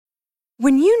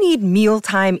When you need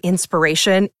mealtime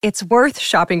inspiration, it's worth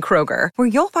shopping Kroger, where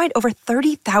you'll find over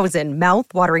 30,000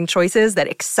 mouth-watering choices that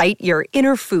excite your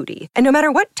inner foodie. And no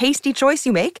matter what tasty choice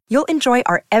you make, you'll enjoy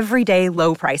our everyday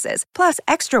low prices, plus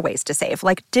extra ways to save,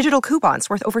 like digital coupons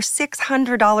worth over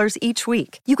 $600 each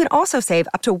week. You can also save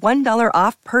up to $1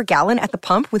 off per gallon at the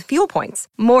pump with fuel points.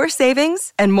 More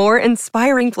savings and more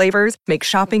inspiring flavors make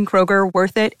shopping Kroger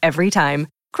worth it every time.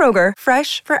 Kroger,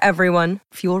 fresh for everyone.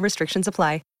 Fuel restrictions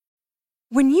apply.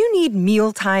 When you need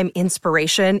mealtime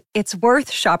inspiration, it's worth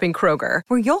shopping Kroger,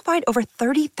 where you'll find over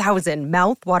 30,000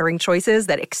 mouth-watering choices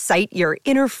that excite your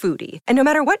inner foodie. And no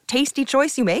matter what tasty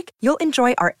choice you make, you'll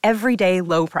enjoy our everyday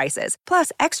low prices,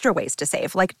 plus extra ways to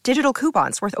save, like digital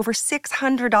coupons worth over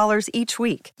 $600 each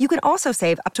week. You can also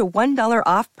save up to $1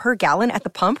 off per gallon at the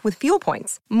pump with fuel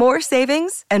points. More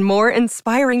savings and more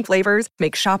inspiring flavors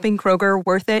make shopping Kroger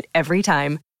worth it every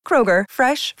time. Kroger,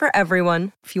 fresh for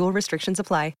everyone. Fuel restrictions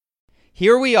apply.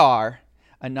 Here we are,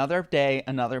 another day,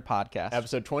 another podcast.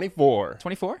 Episode 24.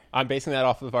 24? I'm basing that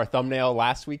off of our thumbnail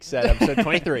last week said episode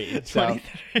 23. So,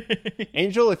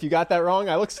 Angel, if you got that wrong,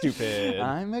 I look stupid.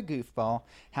 I'm a goofball.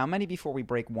 How many before we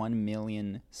break 1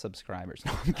 million subscribers?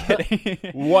 No, I'm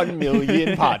kidding. 1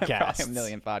 million podcasts. 1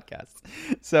 million podcasts.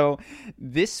 So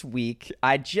this week,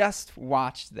 I just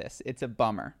watched this. It's a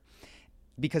bummer.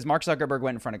 Because Mark Zuckerberg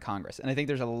went in front of Congress. And I think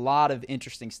there's a lot of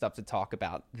interesting stuff to talk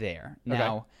about there.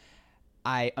 Now, okay.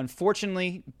 I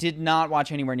unfortunately did not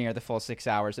watch anywhere near the full 6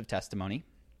 hours of testimony.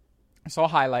 I saw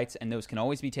highlights, and those can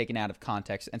always be taken out of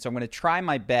context. And so I'm going to try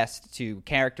my best to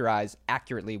characterize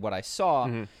accurately what I saw.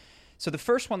 Mm-hmm. So the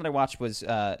first one that I watched was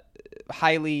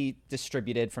highly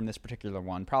distributed from this particular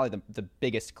one. Probably the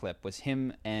biggest clip was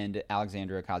him and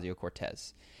Alexandria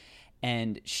Ocasio-Cortez.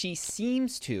 And she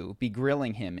seems to be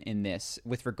grilling him in this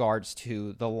with regards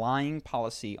to the lying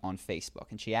policy on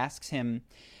Facebook. And she asks him,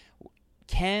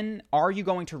 are you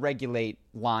going to regulate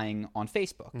lying on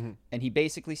Facebook? Mm-hmm. And he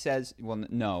basically says, well,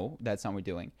 no, that's not what we're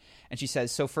doing. And she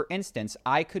says, so for instance,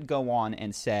 I could go on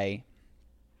and say,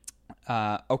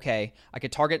 okay, I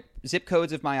could target zip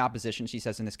codes of my opposition. She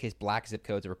says, in this case, black zip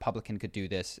codes. A Republican could do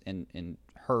this in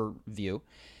her view,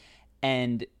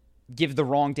 and give the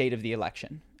wrong date of the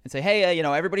election and say, hey,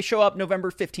 everybody show up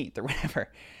November 15th or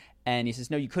whatever. And he says,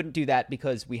 no, you couldn't do that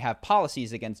because we have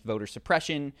policies against voter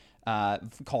suppression,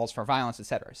 calls for violence,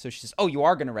 etc. So she says, oh, you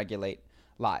are going to regulate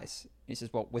lies. He says,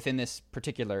 well, within this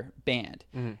particular band.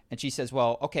 Mm-hmm. And she says,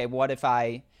 well, okay, what if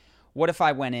I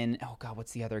went in? Oh, God,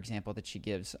 what's the other example that she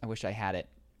gives? I wish I had it.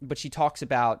 But she talks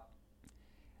about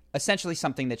essentially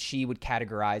something that she would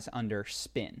categorize under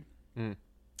spin. Mm.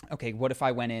 Okay, what if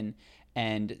I went in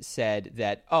and said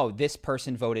that, oh, this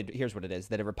person voted, here's what it is,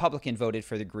 that a Republican voted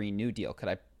for the Green New Deal. Could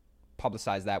I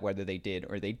publicize that whether they did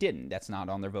or they didn't? That's not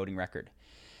on their voting record.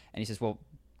 And he says, well,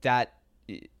 I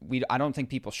don't think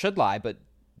people should lie, but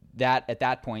that at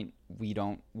that point we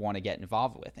don't want to get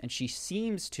involved with. And she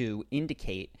seems to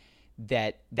indicate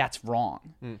that that's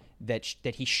wrong,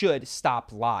 that he should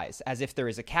stop lies, as if there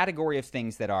is a category of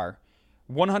things that are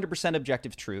 100%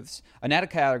 objective truths, another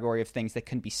category of things that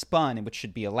can be spun and which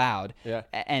should be allowed. Yeah.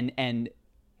 And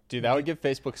dude, that would give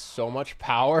Facebook so much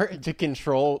power to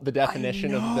control the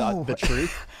definition of the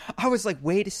truth. I was like,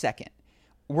 wait a second.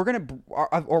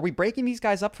 Are we breaking these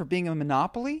guys up for being a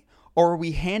monopoly, or are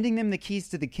we handing them the keys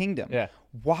to the kingdom? Yeah.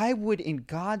 Why would, in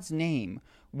God's name,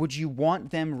 would you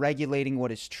want them regulating what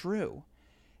is true?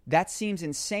 That seems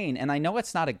insane. And I know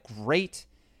it's not a great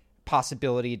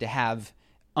possibility to have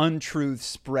untruths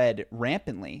spread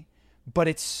rampantly, but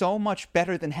it's so much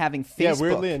better than having Facebook. Yeah,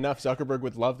 weirdly enough, Zuckerberg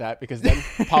would love that, because then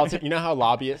politics, you know how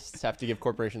lobbyists have to give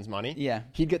corporations money? Yeah.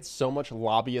 He'd get so much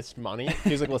lobbyist money.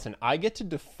 He's like, listen, I get to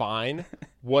define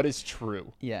what is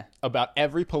true about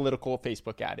every political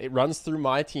Facebook ad. It runs through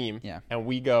my team, and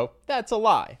we go, that's a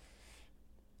lie.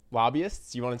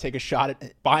 Lobbyists, you want to take a shot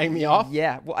at buying me off?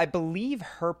 Yeah, well, I believe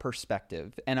her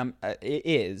perspective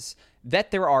is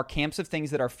that there are camps of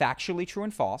things that are factually true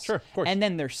and false. Sure, of course. And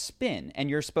then there's spin, and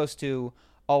you're supposed to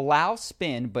allow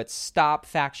spin but stop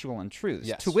factual untruths.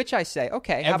 Yes. To which I say,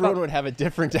 okay, everyone would have a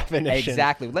different definition.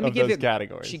 Exactly. Let me give you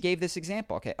categories. She gave this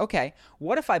example. Okay.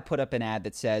 What if I put up an ad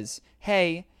that says,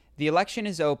 hey, the election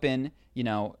is open,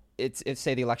 it's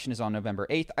say the election is on November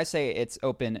 8th. I say it's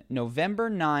open November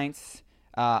 9th.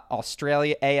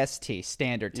 Australia AST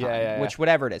standard time, which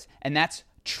whatever it is. And that's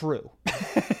true.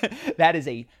 That is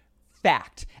a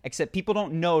fact, except people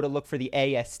don't know to look for the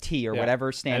AST or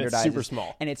whatever standardized. And it's super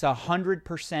small. And it's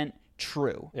 100%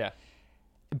 true. Yeah.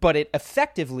 But it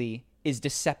effectively is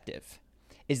deceptive.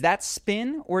 Is that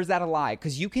spin or is that a lie?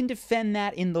 Because you can defend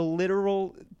that in the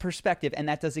literal perspective, and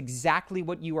that does exactly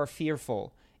what you are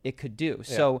fearful it could do.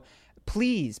 Yeah. So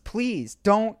please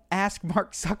don't ask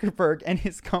Mark Zuckerberg and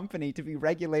his company to be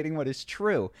regulating what is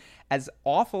true. As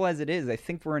awful as it is, I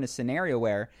think we're in a scenario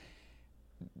where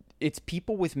it's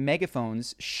people with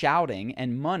megaphones shouting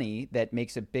and money that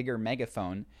makes a bigger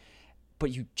megaphone.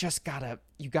 But you just gotta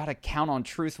count on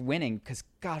truth winning, because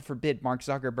God forbid Mark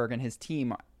Zuckerberg and his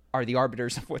team are the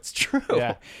arbiters of what's true.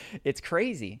 Yeah. It's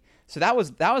crazy. So that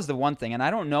was the one thing, and I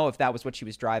don't know if that was what she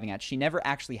was driving at. She never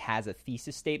actually has a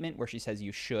thesis statement where she says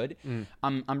you should.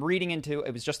 I'm reading into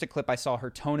it was just a clip. I saw her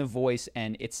tone of voice,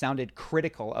 and it sounded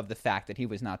critical of the fact that he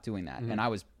was not doing that, and I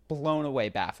was blown away,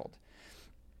 baffled.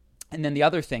 And then the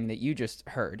other thing that you just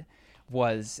heard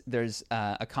was there's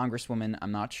a congresswoman,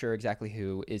 I'm not sure exactly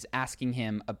who, is asking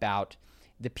him about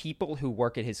the people who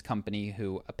work at his company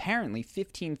who apparently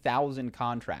 15,000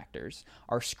 contractors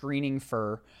are screening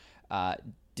for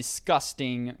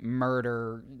disgusting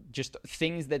murder, just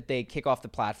things that they kick off the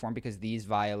platform because these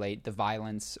violate the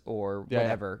violence or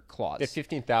whatever clause. Yeah,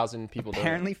 15,000 people.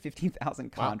 Apparently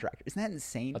 15,000 contractors. Wow. Isn't that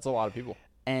insane? That's a lot of people.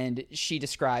 And she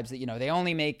describes that, they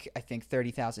only make, I think,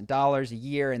 $30,000 a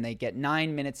year, and they get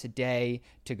 9 minutes a day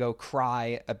to go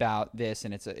cry about this,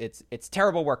 and it's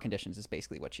terrible work conditions is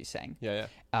basically what she's saying. Yeah.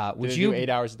 Would you do 8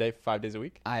 hours a day, 5 days a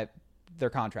week? They're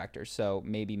contractors, so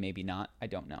maybe not. I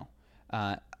don't know.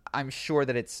 I'm sure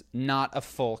that it's not a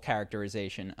full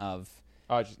characterization of.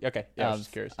 Oh, okay. Yeah, I was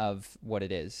just curious of what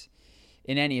it is.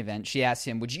 In any event, she asks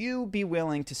him, "Would you be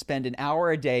willing to spend an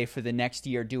hour a day for the next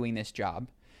year doing this job?"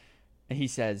 And he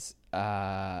says,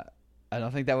 I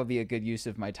don't think that would be a good use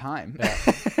of my time.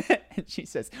 Yeah. And she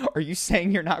says, "Are you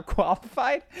saying you're not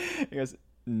qualified?" He goes,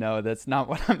 "No, that's not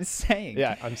what I'm saying."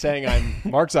 Yeah, I'm saying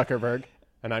I'm Mark Zuckerberg,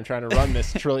 and I'm trying to run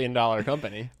this $1 trillion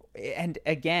company. And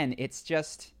again, it's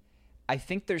just, I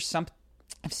think there's some,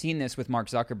 I've seen this with Mark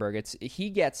Zuckerberg. He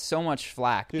gets so much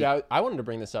flack. Dude, I wanted to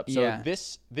bring this up. So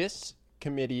this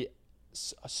committee,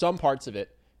 some parts of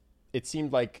it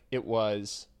seemed like it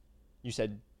was, you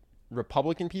said,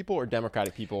 Republican people or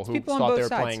Democratic people who thought they were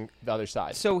playing the other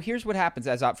side. So here's what happens,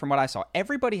 from what I saw.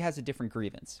 Everybody has a different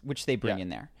grievance, which they bring in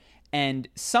there. And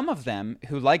some of them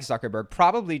who like Zuckerberg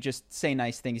probably just say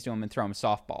nice things to him and throw him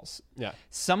softballs. Yeah.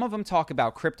 Some of them talk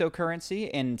about cryptocurrency,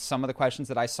 and some of the questions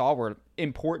that I saw were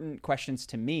important questions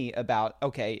to me about,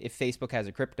 okay, if Facebook has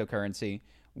a cryptocurrency,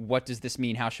 what does this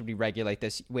mean? How should we regulate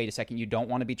this? Wait a second, you don't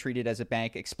want to be treated as a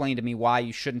bank. Explain to me why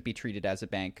you shouldn't be treated as a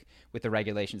bank with the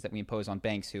regulations that we impose on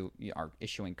banks who are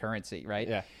issuing currency, right?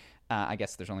 Yeah. I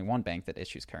guess there's only one bank that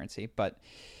issues currency, but...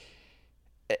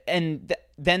 And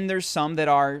then there's some that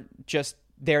are just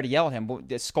there to yell at him,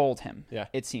 scold him,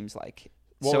 it seems like.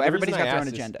 Well, so everybody's got their own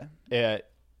agenda.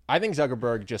 I think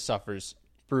Zuckerberg just suffers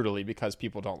brutally because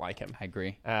people don't like him. I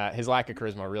agree. His lack of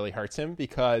charisma really hurts him,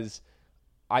 because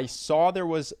I saw there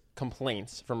was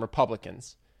complaints from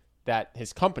Republicans that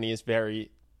his company is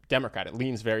very Democrat. It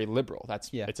leans very liberal.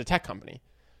 It's a tech company.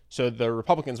 So the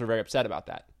Republicans were very upset about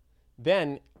that.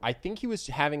 Then I think he was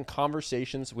having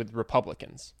conversations with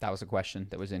Republicans. That was a question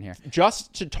that was in here.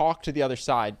 Just to talk to the other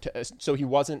side, so he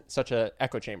wasn't such an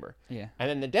echo chamber. Yeah. And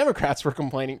then the Democrats were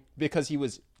complaining because he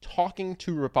was talking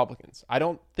to Republicans. I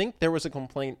don't think there was a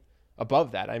complaint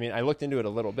above that. I mean, I looked into it a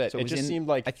little bit. So it just seemed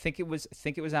like... I think it was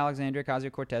Alexandria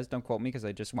Ocasio-Cortez, don't quote me because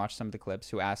I just watched some of the clips,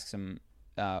 who asks him,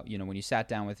 when you sat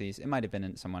down with these, it might have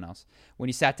been someone else. When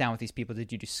you sat down with these people,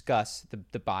 did you discuss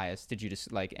the bias? Did you just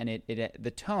and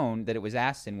the tone that it was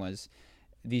asked in was,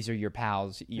 these are your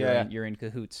pals. You're in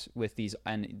cahoots with these,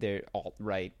 and they're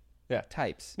alt-right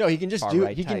types. No, he can just do,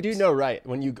 he can do no right.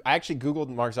 I actually Googled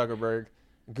Mark Zuckerberg,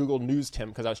 Google Newsed him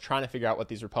because I was trying to figure out what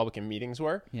these Republican meetings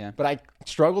were. Yeah. But I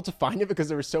struggled to find it because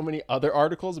there were so many other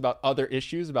articles about other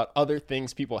issues, about other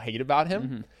things people hate about him.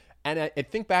 Mm-hmm. And I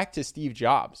think back to Steve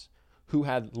Jobs, who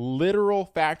had literal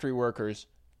factory workers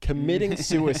committing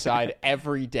suicide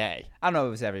every day. I don't know if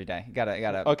it was every day.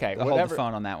 Gotta hold the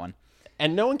phone on that one.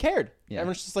 And no one cared. Yeah.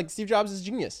 Everyone's just like, Steve Jobs is a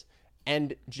genius.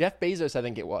 And Jeff Bezos, I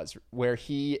think it was, where if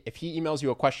he emails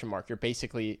you a question mark, you're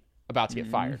basically about to get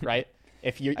fired, right?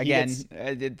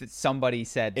 Somebody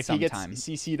said if sometime. He gets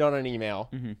CC'd on an email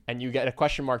and you get a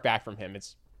question mark back from him,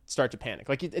 start to panic.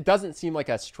 Like, it doesn't seem like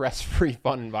a stress-free,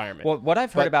 fun environment. Well, what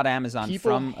I've heard about Amazon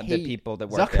from the people that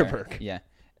work Zuckerberg. there.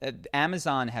 Yeah.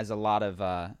 Amazon has a lot of...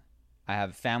 I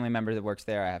have a family member that works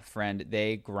there. I have a friend.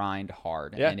 They grind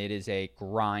hard, and it is a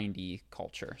grindy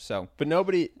culture. So, but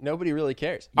nobody really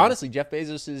cares. Yeah. Honestly, Jeff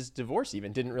Bezos' divorce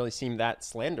even didn't really seem that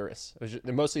slanderous.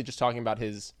 They're mostly just talking about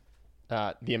his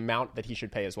the amount that he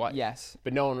should pay his wife. Yes.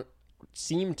 But no one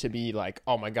seemed to be like,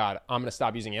 oh my God, I'm going to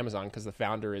stop using Amazon because the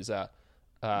founder is a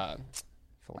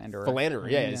philanderer. Philanderer,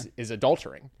 is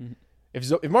adultering. Mm-hmm.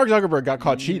 If Mark Zuckerberg got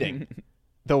caught cheating,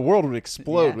 the world would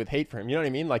explode with hate for him. You know what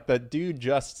I mean? Like, the dude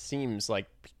just seems like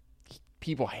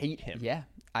people hate him. Yeah,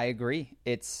 I agree.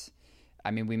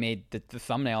 We made the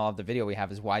thumbnail of the video we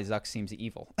have is why Zuck seems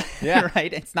evil. Yeah.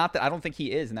 Right? It's not that I don't think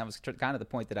he is. And that was kind of the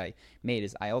point that I made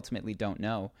is I ultimately don't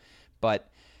know. But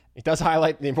it does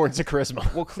highlight the importance of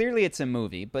charisma. Well, clearly it's a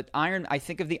movie, but I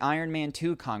think of the Iron Man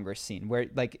 2 Congress scene where,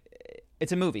 like,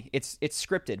 it's a movie. It's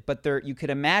scripted, but you could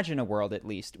imagine a world at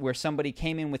least where somebody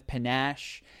came in with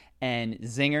panache and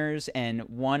zingers and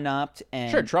one-upped. And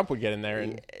sure, Trump would get in there.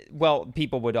 And well,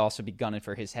 people would also be gunning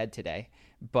for his head today,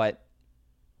 but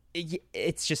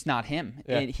it's just not him.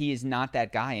 Yeah. He is not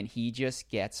that guy, and he just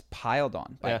gets piled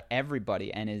on by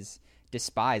everybody and is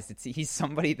despised. He's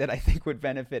somebody that I think would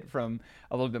benefit from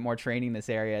a little bit more training in this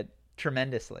area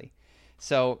tremendously.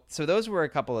 So those were a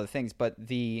couple of things, but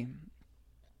the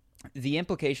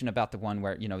implication about the one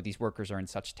where, these workers are in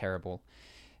such terrible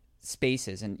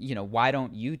spaces and, why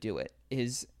don't you do it,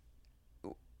 is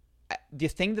the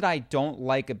thing that I don't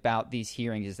like about these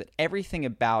hearings is that everything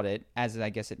about it, as I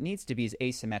guess it needs to be, is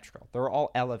asymmetrical. They're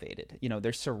all elevated.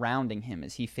 They're surrounding him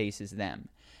as he faces them.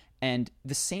 And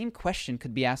the same question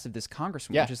could be asked of this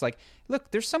congresswoman, which is like,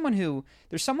 look, there's someone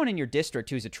in your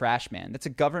district who's a trash man. That's a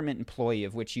government employee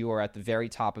of which you are at the very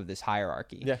top of this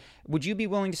hierarchy. Yeah. Would you be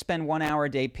willing to spend 1 hour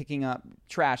a day picking up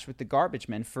trash with the garbage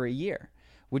men for a year?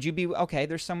 Would you be, okay,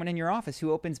 there's someone in your office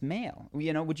who opens mail.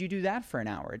 Would you do that for an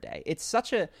hour a day? It's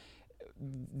such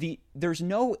there's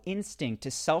no instinct to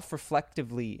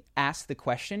self-reflectively ask the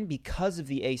question because of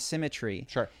the asymmetry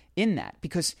in that,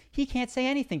 because he can't say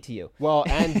anything to you. Well,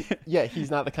 and he's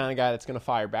not the kind of guy that's going to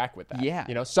fire back with that.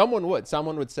 Yeah. Someone would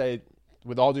say,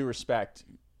 with all due respect,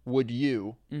 would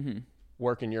you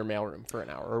work in your mailroom for an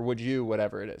hour, or would you,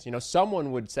 whatever it is,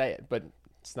 someone would say it, but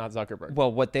it's not Zuckerberg.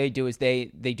 Well, what they do is they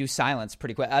do silence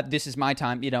pretty quick. This is my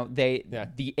time.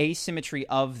 The asymmetry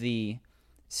of the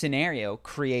scenario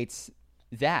creates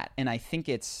that, and I think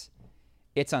it's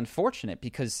unfortunate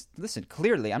because, listen,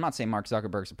 clearly, I'm not saying Mark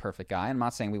Zuckerberg's a perfect guy. I'm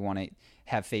not saying we want to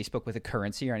have Facebook with a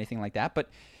currency or anything like that, but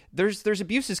there's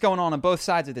abuses going on both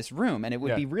sides of this room, and it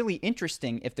would be really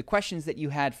interesting if the questions that you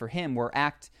had for him were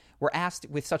asked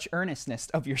with such earnestness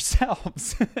of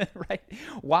yourselves, right?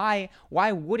 Why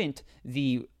wouldn't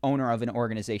the owner of an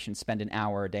organization spend an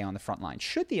hour a day on the front line?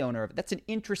 Should the owner of it? That's an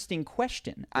interesting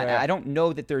question. I don't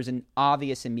know that there's an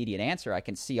obvious immediate answer. I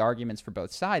can see arguments for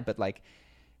both sides, but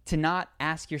to not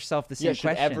ask yourself the same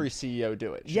question. Should every CEO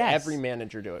do it? Should every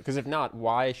manager do it? Because if not,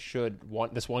 why should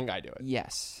this one guy do it?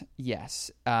 Yes.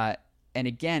 And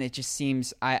again, it just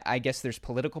seems, I guess there's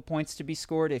political points to be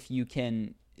scored if you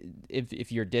can,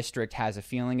 if your district has a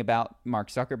feeling about Mark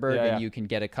Zuckerberg and you can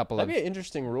get a couple That'd be an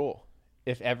interesting rule.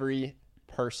 If every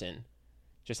person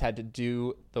just had to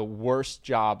do the worst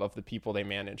job of the people they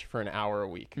manage for an hour a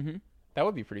week. Mm-hmm. That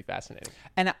would be pretty fascinating.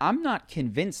 And I'm not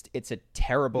convinced it's a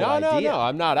terrible idea. No,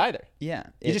 I'm not either. Yeah.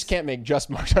 You just can't make just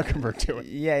Mark Zuckerberg do it.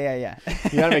 Yeah.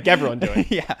 You got to make everyone do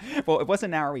it. Yeah. Well, it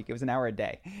wasn't an hour a week. It was an hour a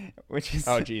day, which is...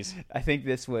 Oh, geez. I think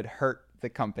this would hurt the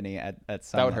company at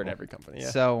some That would level. hurt every company, yeah.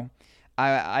 So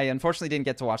I unfortunately didn't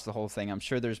get to watch the whole thing. I'm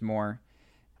sure there's more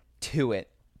to it,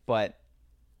 but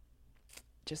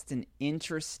just an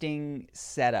interesting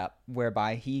setup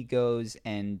whereby he goes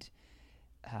and...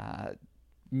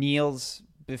 kneels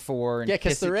before and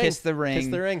kiss the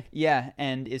ring. Yeah,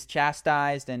 and is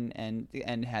chastised and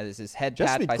has his head just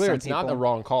pat to be by clear, some it's people. not the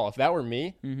wrong call. If that were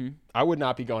me, I would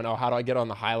not be going, how do I get on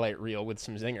the highlight reel with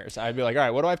some zingers? I'd be like, all right,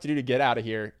 what do I have to do to get out of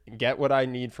here, get what I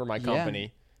need for my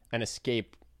company, and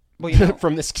escape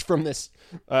from this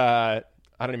I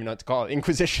don't even know what to call it,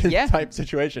 Inquisition type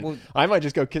situation. Well, I might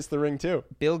just go kiss the ring too.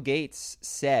 Bill Gates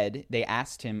said, they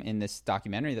asked him in this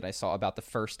documentary that I saw about the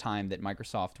first time that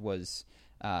Microsoft was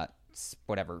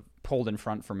pulled in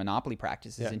front for monopoly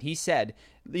practices. And he said,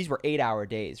 these were 8-hour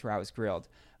days where I was grilled,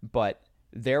 but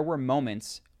there were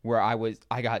moments where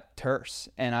I got terse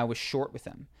and I was short with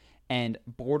them and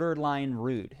borderline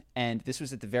rude. And this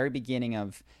was at the very beginning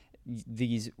of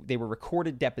they were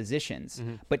recorded depositions,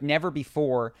 but never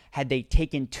before had they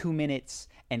taken 2 minutes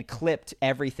and clipped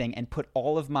everything and put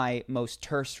all of my most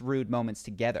terse, rude moments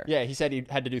together. Yeah, he said he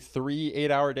had to do 3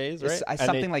 8-hour days, right?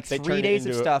 Something like 3 days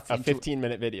of stuff. A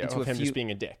 15-minute video of him just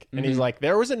being a dick. And he's like,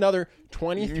 there was another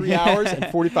 23 hours and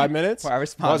 45 minutes. Where I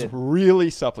responded. I was really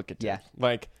supplicative. Yeah.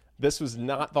 Like, this was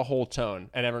not the whole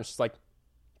tone. And everyone's just like,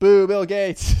 boo, Bill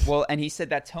Gates. Well, and he said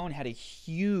that tone had a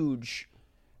huge...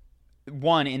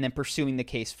 one in them pursuing the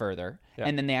case further,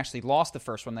 and then they actually lost the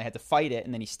first one. They had to fight it,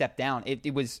 and then he stepped down.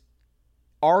 It was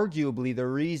arguably the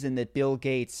reason that Bill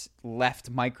Gates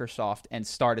left Microsoft and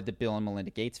started the Bill and Melinda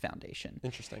Gates Foundation.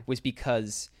 Interesting. Was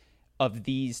because of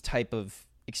these type of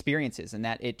experiences, and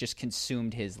that it just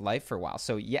consumed his life for a while.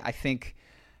 So yeah, I think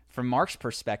from Mark's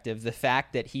perspective, the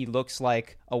fact that he looks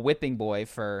like a whipping boy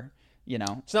for,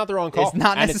 it's not the wrong call. It's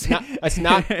not necessary. It's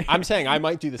not. I'm saying I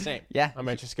might do the same. Yeah, I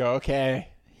might just go, okay.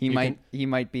 He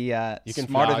might be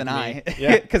smarter than I.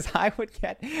 Yeah, because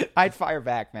I'd fire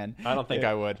back, man. I don't think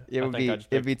I would.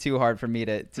 It'd be too hard for me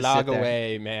to log sit there.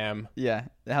 away, ma'am. Yeah.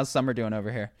 How's Summer doing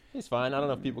over here? He's fine. I don't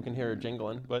know if people can hear her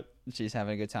jingling, but she's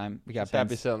having a good time. We got happy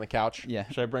to sit on the couch. Yeah.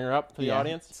 Should I bring her up for the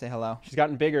audience? Say hello. She's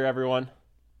gotten bigger, everyone.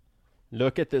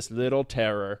 Look at this little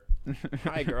terror.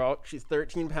 Hi, girl. She's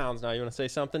 13 pounds now. You want to say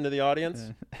something to the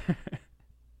audience?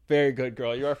 Very good,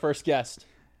 girl. You're our first guest.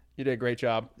 You did a great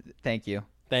job. Thank you.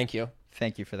 Thank you.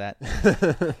 Thank you for that.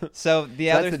 So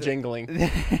that's the jingling.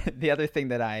 The other thing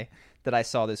that I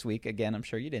saw this week, again, I'm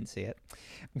sure you didn't see it,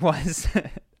 was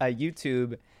a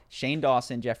YouTube Shane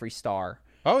Dawson, Jeffree Star.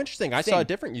 Oh, interesting. I saw a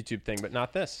different YouTube thing, but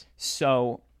not this.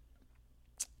 So,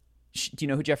 do you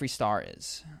know who Jeffree Star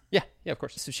is? Yeah, of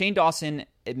course. So Shane Dawson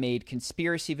made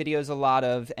conspiracy videos a lot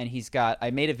of, and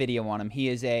I made a video on him. He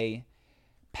is a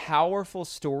powerful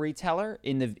storyteller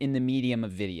in the medium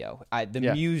of video.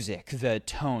 Music, the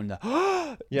tone,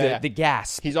 the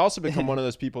gasp. He's also become one of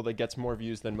those people that gets more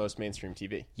views than most mainstream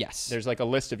TV. Yes. There's like a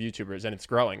list of YouTubers, and it's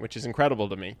growing, which is incredible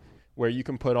to me, where you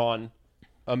can put on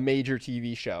a major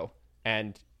TV show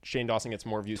and Shane Dawson gets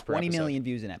more views per episode. 20 million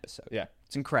views an episode. Yeah.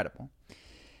 It's incredible.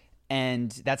 And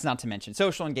that's not to mention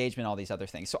social engagement, all these other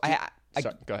things. So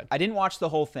Sorry, go ahead. I didn't watch the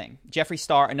whole thing. Jeffree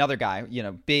Star, another guy,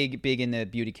 big in the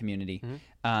beauty community,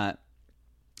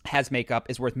 has makeup,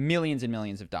 is worth millions and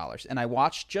millions of dollars. And I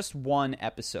watched just one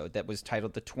episode that was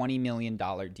titled The $20 Million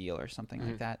Deal or something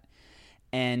like that.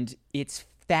 And it's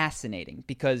fascinating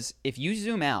because if you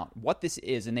zoom out what this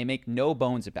is, and they make no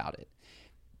bones about it,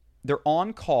 they're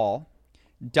on call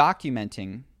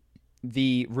documenting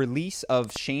the release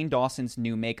of Shane Dawson's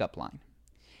new makeup line.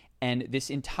 And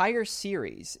this entire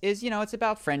series is, it's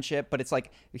about friendship, but it's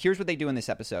like, here's what they do in this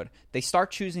episode. They start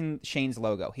choosing Shane's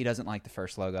logo. He doesn't like the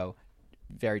first logo.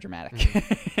 Very dramatic.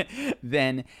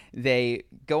 Then they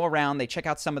go around, they check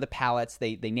out some of the palettes,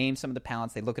 they name some of the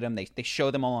palettes, they look at them, they show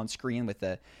them all on screen with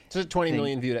the... So it's a 20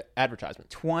 million view advertisement.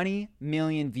 20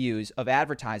 million views of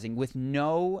advertising with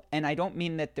no, and I don't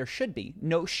mean that there should be,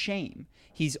 no shame.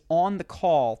 He's on the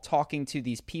call talking to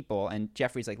these people, and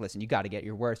Jeffree's like, listen, you got to get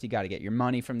your worth, you got to get your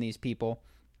money from these people.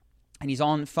 And he's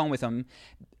on the phone with them.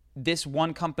 This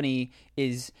one company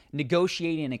is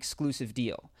negotiating an exclusive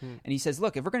deal. And he says,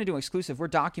 look, if we're going to do an exclusive, we're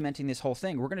documenting this whole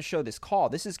thing. We're going to show this call.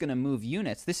 This is going to move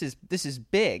units. This is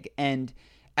big. And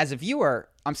as a viewer,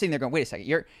 I'm sitting there going, wait a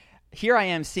second. Here I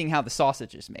am seeing how the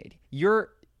sausage is made. You're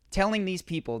telling these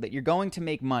people that you're going to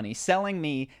make money, selling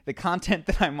me the content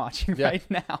that I'm watching right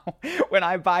now when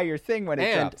I buy your thing.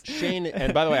 Shane,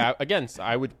 and by the way,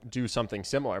 I would do something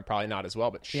similar, probably not as well,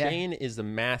 but Shane is the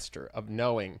master of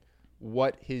knowing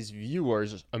what his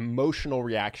viewers' emotional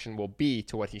reaction will be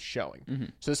to what he's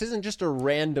showing. So this isn't just a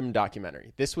random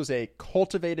documentary. This was a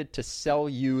cultivated to sell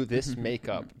you this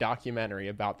makeup documentary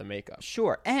about the makeup.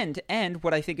 Sure. And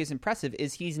what I think is impressive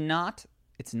is it's not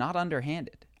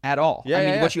underhanded at all.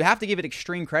 What you have to give it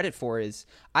extreme credit for is,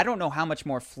 I don't know how much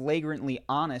more flagrantly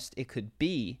honest it could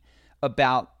be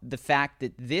about the fact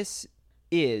that this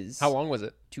is... How long was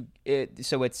it?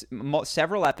 So it's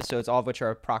several episodes, all of which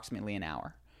are approximately an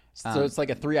hour. So it's like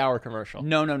a 3-hour commercial.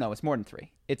 No. It's more than 3.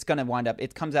 It's going to wind up...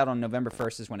 It comes out on November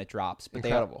 1st is when it drops. But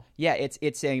incredible.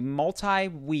 It's a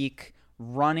multi-week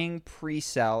running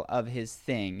pre-sell of his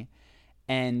thing.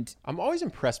 And I'm always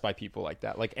impressed by people like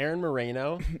that. Like Aaron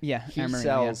Moreno. He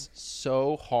sells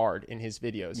so hard in his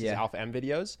videos, his Alpha M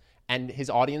videos. And his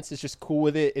audience is just cool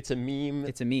with it. It's a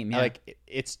meme. Like,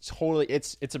 it's totally...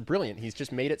 It's a brilliant. He's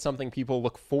just made it something people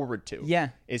look forward to. Yeah.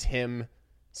 Is him...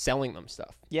 selling them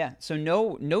stuff. Yeah. So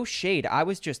no shade. I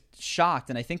was just shocked.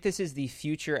 And I think this is the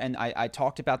future. And I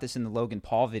talked about this in the Logan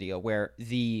Paul video where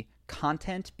the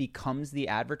content becomes the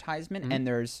advertisement. And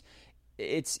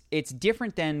it's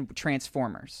different than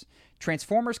Transformers.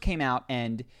 Transformers came out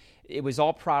and it was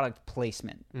all product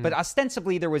placement. But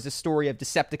ostensibly there was a story of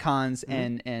Decepticons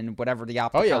and whatever the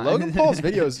Opticon. Oh yeah. Logan Paul's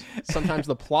videos, sometimes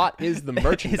the plot is the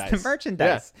merchandise. It's the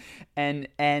merchandise. Yeah.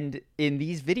 And in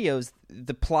these videos,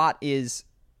 the plot is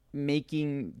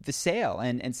making the sale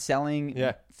and selling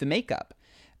the makeup.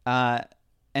 And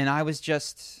I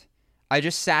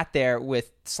just sat there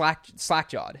with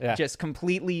slack-jawed, just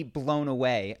completely blown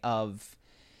away of...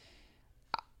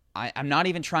 I'm not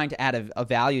even trying to add a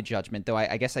value judgment, though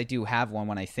I guess I do have one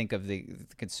when I think of the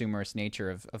consumerist nature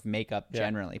of makeup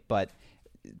generally. But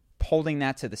holding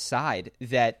that to the side,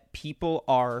 that people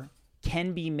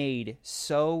can be made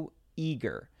so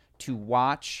eager to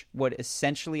watch what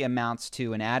essentially amounts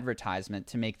to an advertisement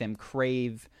to make them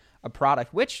crave a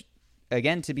product, which,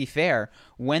 again, to be fair,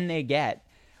 when they get,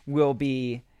 will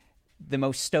be the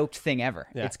most stoked thing ever.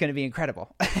 Yeah. It's going to be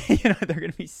incredible. They're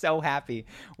going to be so happy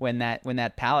when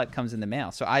that pallet comes in the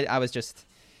mail. So I was just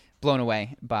blown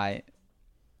away by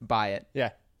it.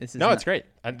 Yeah. It's great.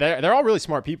 They're all really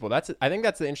smart people. I think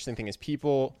that's the interesting thing is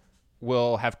people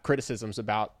will have criticisms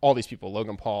about all these people,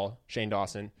 Logan Paul, Shane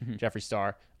Dawson, Jeffree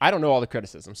Star. I don't know all the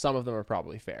criticisms. Some of them are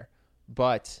probably fair.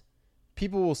 But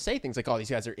people will say things like, oh, these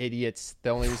guys are idiots.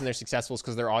 The only reason they're successful is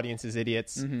because their audience is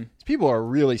idiots. These people are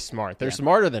really smart. They're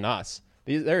smarter than us.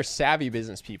 They're savvy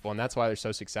business people, and that's why they're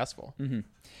so successful.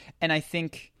 And I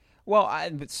think, well,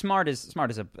 smart is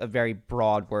a very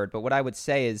broad word, but what I would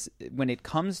say is when it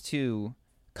comes to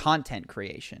content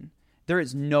creation, there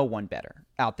is no one better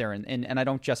out there, and I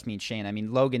don't just mean Shane. I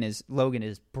mean Logan is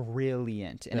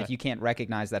brilliant, and if you can't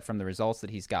recognize that from the results that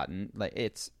he's gotten, like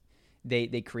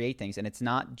they create things, and it's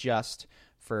not just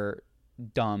for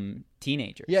dumb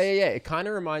teenagers. Yeah. It kind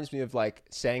of reminds me of like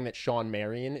saying that Shawn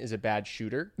Marion is a bad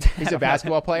shooter. He's a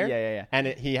basketball player. Yeah. And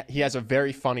he has a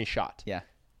very funny shot. Yeah.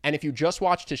 And if you just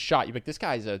watched his shot, you'd be like, this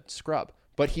guy's a scrub.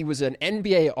 But he was an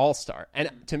NBA All-Star. And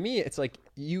to me, it's like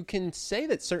you can say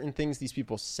that certain things these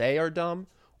people say are dumb,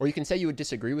 or you can say you would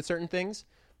disagree with certain things.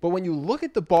 But when you look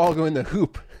at the ball go in the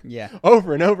hoop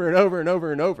over and over and over and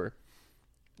over and over,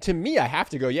 to me, I have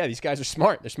to go, yeah, these guys are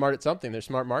smart. They're smart at something. They're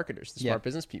smart marketers. They're smart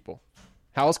business people.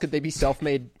 How else could they be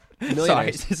self-made millionaires? Sorry,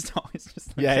 it's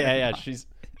just yeah. She's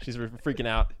freaking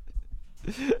out.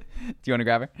 Do you want to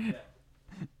grab her? Yeah.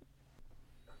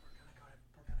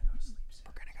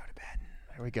 We're gonna go to bed.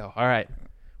 There we go. All right.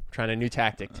 We're trying a new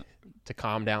tactic to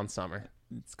calm down Summer.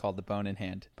 It's called the bone in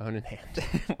hand. Bone in hand.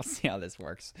 We'll see how this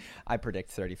works. I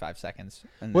predict 35 seconds.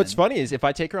 What's funny is if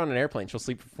I take her on an airplane, she'll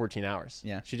sleep for 14 hours.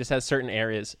 Yeah. She just has certain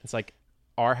areas. It's like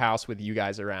our house with you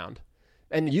guys around.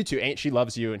 And you two, she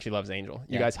loves you and she loves Angel.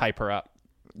 You guys hype her up.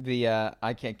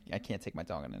 I can't take my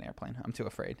dog on an airplane. I'm too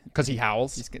afraid. Because he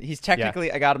howls? He's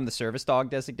technically, I got him the service dog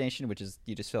designation, which is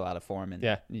you just fill out a form and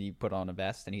Yeah. you put on a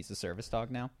vest, and he's a service dog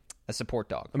now. A support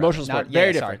dog. Emotional support.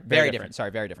 Very different. Very different.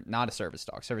 Sorry, very different. Not a service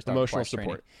dog. Service dog emotional requires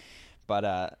support. Training.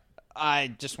 But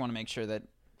I just want to make sure that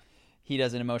he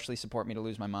doesn't emotionally support me to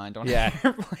lose my mind on Yeah. an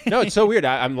airplane. No, it's so weird.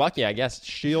 I'm lucky, I guess.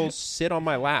 She'll sit on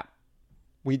my lap.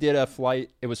 We did a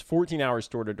flight. It was 14 hours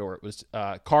door to door. It was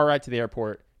a car ride to the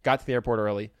airport. Got to the airport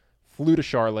early. Flew to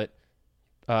Charlotte.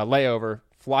 Layover.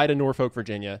 Fly to Norfolk,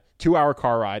 Virginia. 2-hour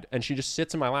car ride. And she just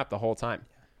sits in my lap the whole time.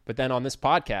 But then on this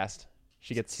podcast,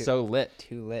 she gets so lit.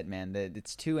 Too lit, man.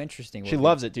 It's too interesting. She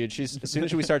loves it, dude. As soon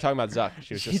as we started talking about Zuck,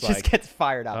 she was just like... gets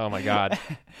fired up. Oh, my God.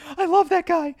 I love that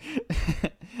guy.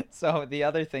 So the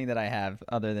other thing that I have,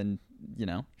 other than,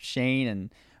 Shane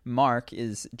and Mark,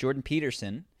 is Jordan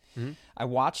Peterson. Mm-hmm. I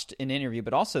watched an interview,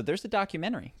 but also there's a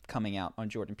documentary coming out on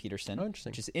Jordan Peterson,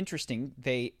 which is interesting.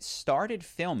 They started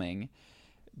filming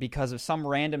because of some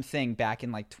random thing back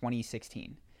in like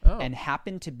 2016 and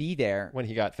happened to be there when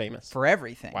he got famous for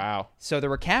everything. Wow. So there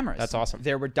were cameras. That's awesome.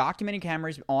 There were documenting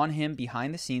cameras on him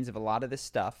behind the scenes of a lot of this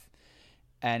stuff,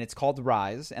 and it's called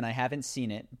Rise, and I haven't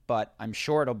seen it, but I'm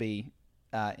sure it'll be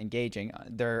engaging.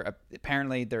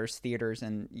 Apparently there's theaters,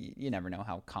 and you never know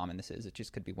how common this is. It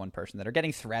just could be one person that are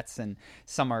getting threats, and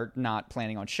some are not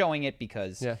planning on showing it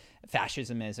because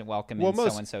fascism isn't welcome in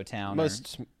so-and-so town.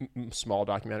 Most small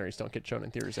documentaries don't get shown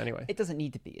in theaters anyway. It doesn't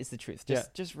need to be, is the truth.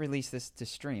 Just release this to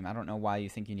stream. I don't know why you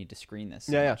think you need to screen this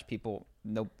so much. People,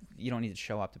 you don't need to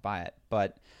show up to buy it.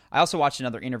 But I also watched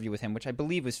another interview with him, which I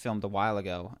believe was filmed a while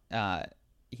ago.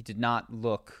 He did not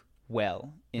look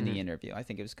well in the interview. I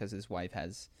think it was because his wife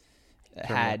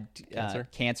had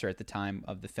cancer at the time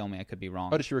of the filming. I could be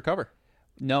wrong. Oh, did she recover?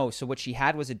 No. So what she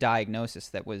had was a diagnosis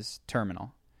that was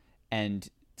terminal, and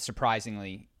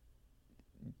surprisingly,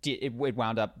 it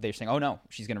wound up. They're saying, "Oh no,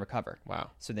 she's going to recover."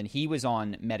 Wow. So then he was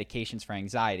on medications for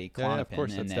anxiety, Klonopin. Yeah, of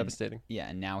course, that's devastating. Yeah,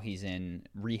 and now he's in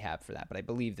rehab for that. But I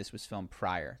believe this was filmed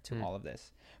prior to all of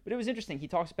this. But it was interesting. He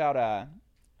talks about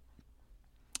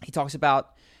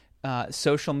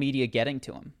social media getting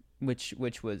to him,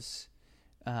 which was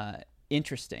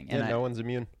interesting. And no one's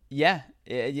immune. Yeah,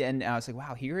 and I was like,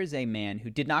 wow, here is a man who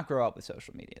did not grow up with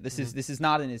social media. This is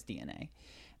not in his DNA.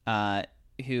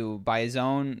 Who, by his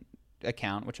own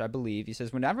account, which I believe, he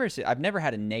says, I've never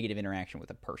had a negative interaction with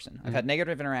a person. I've had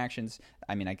negative interactions.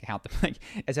 I mean, I can count them.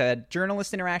 As I had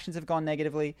journalist interactions have gone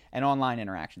negatively, and online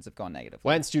interactions have gone negatively.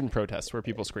 Well, and student protests where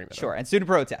people scream at Sure, and student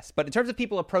protests. But in terms of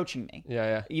people approaching me,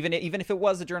 even if it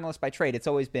was a journalist by trade, it's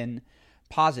always been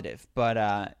positive.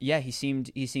 But he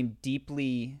seemed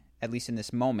deeply, at least in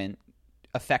this moment,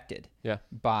 affected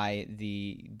by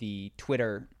the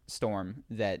Twitter storm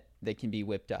that can be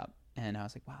whipped up. And I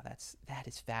was like, wow, that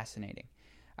is fascinating.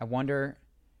 I wonder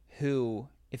who,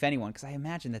 if anyone, because I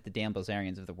imagine that the Dan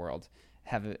Bilzerians of the world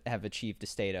have achieved a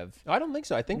state of... I don't think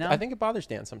so. I think it bothers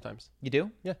Dan sometimes. You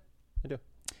do? Yeah, I do.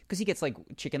 Because he gets like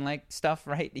chicken leg stuff,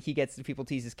 right? People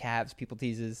tease his calves. People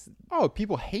tease his... Oh,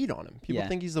 people hate on him. People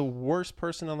think he's the worst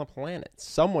person on the planet.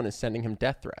 Someone is sending him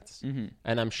death threats. Mm-hmm.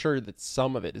 And I'm sure that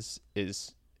some of it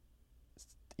is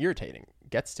irritating,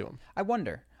 gets to him. I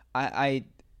wonder.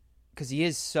 Because he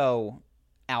is so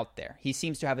out there. He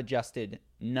seems to have adjusted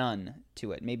none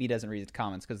to it. Maybe he doesn't read his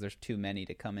comments because there's too many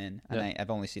to come in. And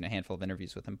I've only seen a handful of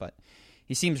interviews with him, but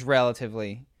he seems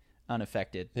relatively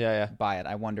unaffected by it.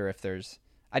 I wonder if there's...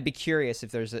 I'd be curious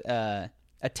if there's a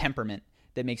temperament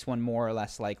that makes one more or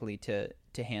less likely to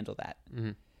handle that.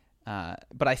 Mm-hmm.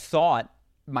 But I thought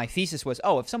my thesis was,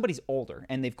 if somebody's older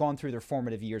and they've gone through their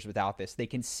formative years without this, they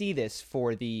can see this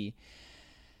for the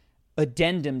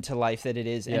addendum to life that it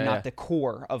is and not the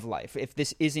core of life. If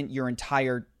this isn't your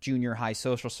entire junior high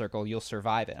social circle, you'll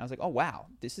survive it. And I was like, oh, wow,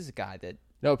 this is a guy that...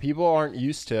 No, people aren't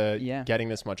used to getting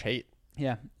this much hate.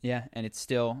 Yeah, and it's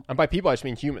still... And by people, I just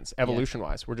mean humans,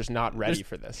 evolution-wise. We're just not ready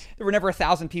for this. There were never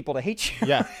 1,000 people to hate you.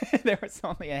 Yeah. There was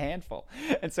only a handful.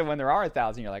 And so when there are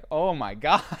 1,000, you're like, oh my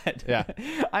God. Yeah.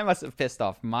 I must have pissed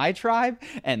off my tribe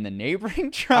and the neighboring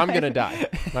tribe. I'm going to die.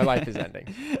 My life is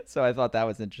ending. So I thought that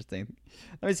was interesting.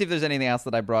 Let me see if there's anything else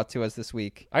that I brought to us this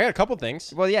week. I got a couple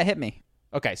things. Well, yeah, hit me.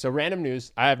 Okay, so random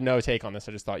news. I have no take on this.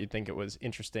 I just thought you'd think it was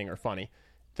interesting or funny.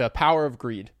 The power of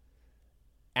greed.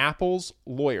 Apple's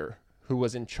lawyer, who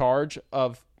was in charge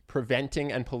of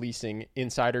preventing and policing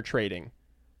insider trading,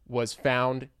 was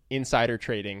found insider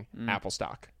trading Apple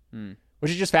stock, which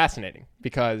is just fascinating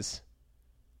because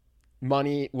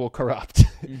money will corrupt.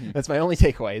 Mm-hmm. That's my only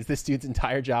takeaway, is this dude's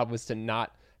entire job was to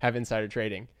not have insider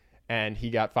trading, and he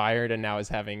got fired and now is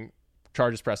having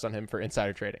charges pressed on him for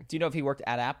insider trading. Do you know if he worked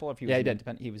at Apple or if he was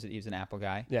independent? He was an Apple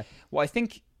guy. Yeah. Well, I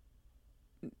think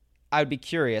I would be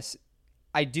curious.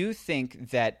 I do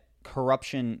think that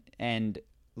corruption and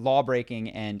law breaking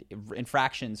and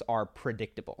infractions are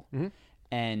predictable. Mm-hmm.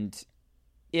 And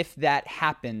if that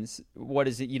happens, what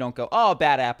is it? You don't go, oh,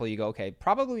 bad Apple. You go, okay,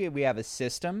 probably we have a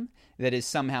system that is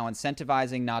somehow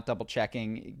incentivizing, not double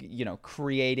checking,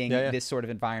 creating this sort of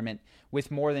environment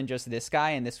with more than just this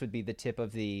guy. And this would be the tip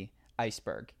of the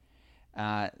iceberg.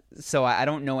 So I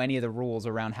don't know any of the rules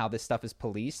around how this stuff is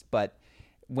policed, but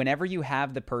whenever you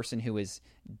have the person who is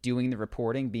doing the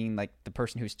reporting being like the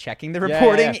person who's checking the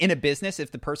reporting in a business,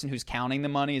 if the person who's counting the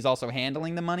money is also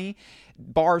handling the money,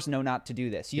 bars know not to do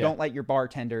this. You don't let your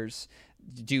bartenders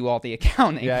do all the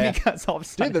accounting because all of a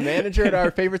sudden... Dude, the manager at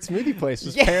our favorite smoothie place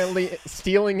was apparently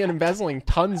stealing and embezzling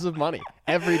tons of money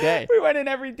every day. We went in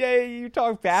every day. You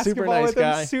talk basketball with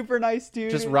him. Super nice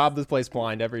dude. Just robbed the place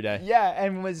blind every day. Yeah,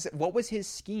 and what was his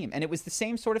scheme? And it was the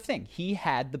same sort of thing. He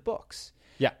had the books.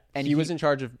 Yeah, and he was in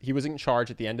charge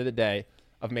at the end of the day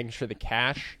of making sure the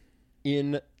cash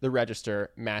in the register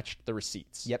matched the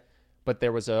receipts. Yep. But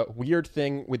there was a weird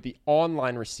thing with the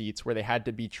online receipts where they had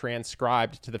to be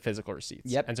transcribed to the physical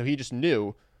receipts. Yep. And so he just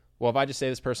knew, well, if I just say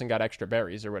this person got extra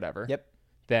berries or whatever,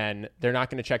 then they're not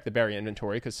going to check the berry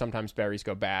inventory because sometimes berries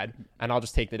go bad, and I'll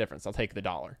just take the difference. I'll take the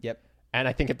 $1. Yep. And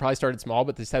I think it probably started small,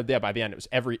 but they said, by the end,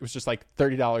 it was just like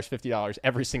 $30, $50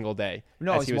 every single day.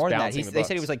 No, it's more than that. They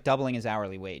said he was like doubling his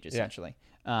hourly wage, essentially.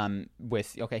 Yeah.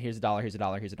 With, okay, here's $1, here's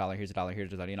 $1, here's $1, here's $1,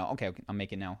 here's $1. Okay, I'm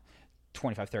making now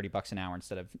 $25-$30 an hour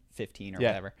instead of 15 or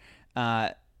whatever.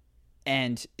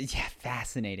 And yeah,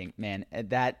 fascinating, man.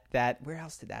 That where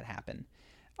else did that happen?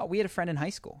 Oh, we had a friend in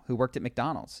high school who worked at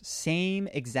McDonald's. Same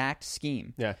exact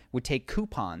scheme. Yeah. Would take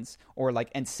coupons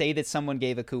and say that someone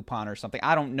gave a coupon or something.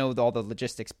 I don't know all the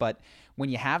logistics, but when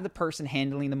you have the person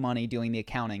handling the money, doing the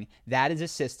accounting, that is a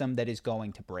system that is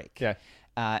going to break. Yeah.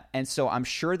 And so I'm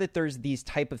sure that there's these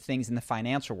type of things in the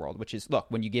financial world, which is, look,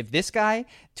 when you give this guy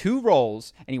 2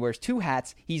 roles and he wears 2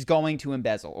 hats, he's going to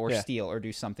embezzle or steal or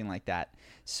do something like that.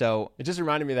 So it just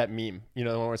reminded me of that meme, the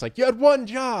one where it's like, you had one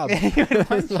job.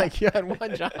 Like, you had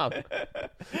one job.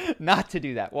 Not to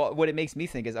do that. Well, what it makes me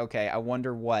think is, okay, I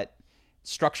wonder what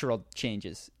structural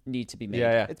changes need to be made.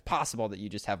 Yeah. It's possible that you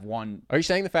just have one. Are you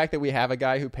saying the fact that we have a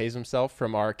guy who pays himself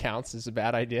from our accounts is a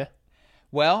bad idea?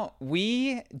 Well,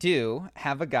 we do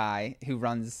have a guy who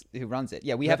runs it.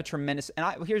 Yeah, we have a tremendous, and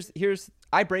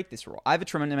I break this rule. I have a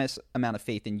tremendous amount of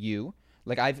faith in you.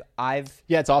 Like I've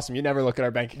Yeah, it's awesome. You never look at our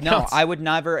bank accounts. No, I would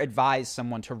never advise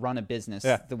someone to run a business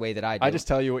the way that I do. I just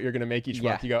tell you what you're going to make each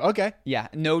month. You go, okay. Yeah,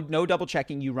 no double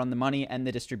checking. You run the money and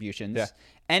the distributions. Yeah.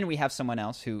 And we have someone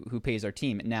else who pays our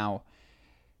team. Now,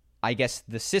 I guess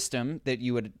the system that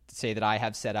you would say that I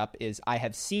have set up is I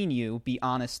have seen you be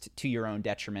honest to your own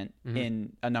detriment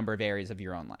in a number of areas of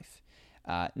your own life.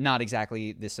 Not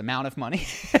exactly this amount of money,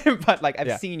 but like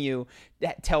I've seen you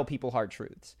tell people hard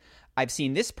truths. I've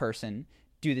seen this person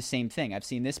do the same thing. I've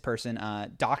seen this person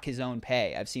dock his own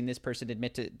pay. I've seen this person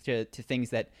admit to things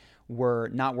that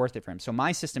were not worth it for him. So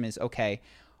my system is, okay,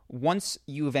 once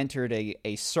you've entered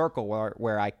a circle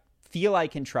where I feel I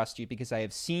can trust you because I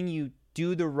have seen you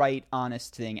do the right,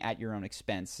 honest thing at your own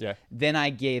expense, then I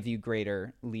gave you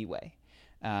greater leeway.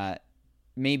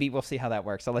 Maybe we'll see how that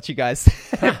works. I'll let you guys,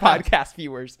 podcast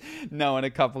viewers, know in a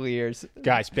couple of years.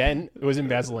 Guys, Ben was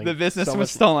embezzling. The business was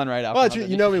stolen right off. Well,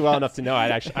 you know me well enough to know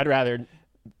I'd rather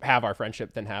have our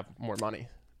friendship than have more money.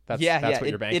 That's what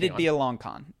you're banking it'd on. be a long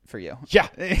con for you. Yeah.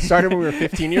 Started when we were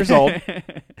 15 years old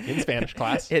in Spanish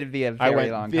class. It'd be a very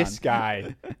long con. This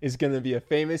guy is going to be a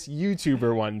famous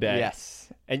YouTuber one day. Yes.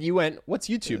 And you went, what's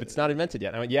YouTube? It's not invented yet.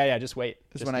 And I went, yeah, just wait.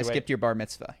 This is when I skipped your bar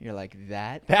mitzvah. You're like,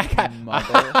 that guy.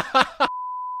 Mother.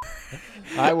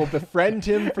 I will befriend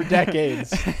him for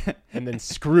decades and then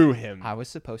screw him. I was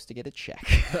supposed to get a check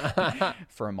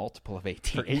for a multiple of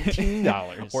 18. For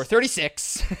 $18. Or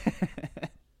 36.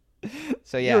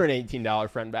 So yeah. You were an $18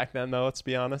 friend back then, though, let's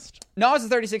be honest. No, I was a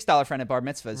 $36 friend at bar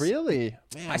mitzvahs. Really?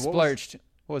 Man, I splurged.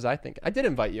 What was I thinking? I did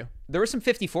invite you. There were some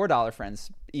 $54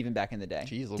 friends even back in the day.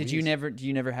 Jeez Louise. Do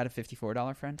you never had a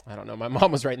 $54 friend? I don't know. My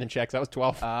mom was writing the checks. I was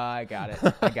 12. I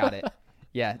got it.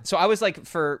 Yeah. So I was like,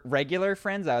 for regular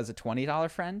friends, I was a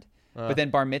 $20 friend. But then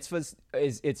bar mitzvahs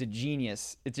it's a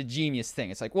genius. It's a genius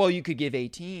thing. It's like, well, you could give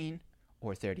 18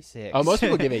 or 36. Oh, most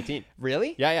people give 18.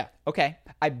 Really? Yeah. Okay.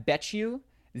 I bet you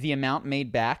the amount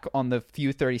made back on the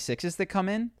few 36s that come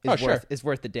in is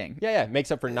worth the ding. Yeah.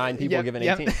 Makes up for 9 people giving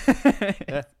 18.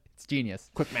 Yeah. It's genius.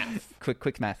 Quick math.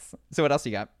 Quick math. So what else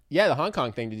you got? Yeah, the Hong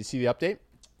Kong thing. Did you see the update?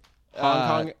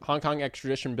 Hong Kong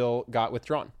extradition bill got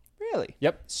withdrawn. Really?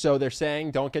 Yep. So they're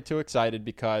saying don't get too excited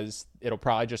because it'll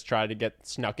probably just try to get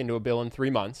snuck into a bill in 3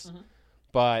 months. Mm-hmm.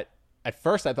 But at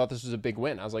first I thought this was a big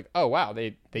win. I was like, oh, wow,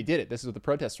 they did it. This is what the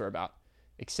protests were about.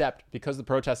 Except because the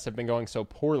protests have been going so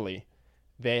poorly,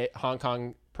 Hong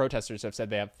Kong protesters have said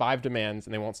they have 5 demands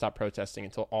and they won't stop protesting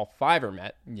until all 5 are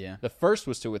met. Yeah. The first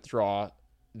was to withdraw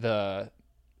the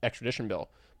extradition bill,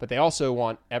 but they also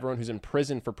want everyone who's in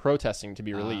prison for protesting to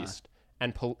be released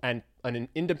and an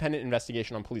independent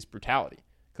investigation on police brutality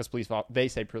because they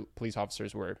say police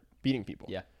officers were beating people.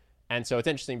 Yeah. And so it's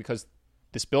interesting because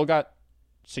this bill got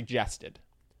suggested,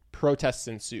 protests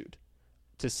ensued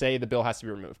to say the bill has to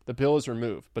be removed. The bill is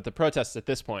removed, but the protests at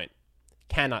this point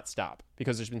cannot stop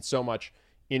because there's been so much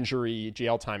injury,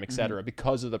 jail time, etc.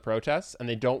 because of the protests, and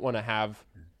they don't want to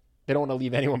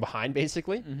leave anyone behind,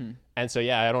 basically. Mm-hmm. And so,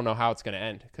 yeah, I don't know how it's going to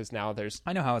end because now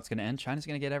I know how it's going to end. China's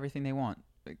going to get everything they want.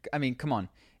 I mean, come on.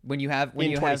 When you have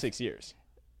 26 years.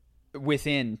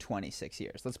 Within 26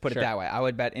 years. Let's put it that way. I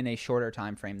would bet in a shorter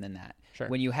time frame than that. Sure.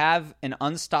 When you have an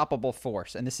unstoppable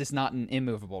force, and this is not an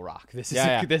immovable rock. This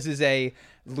is a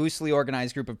loosely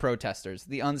organized group of protesters.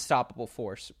 The unstoppable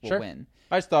force will win.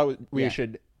 I just thought we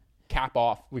should cap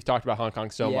off. We've talked about Hong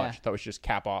Kong so much. I thought we should just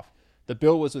cap off. The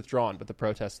bill was withdrawn, but the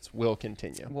protests will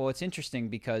continue. Well, it's interesting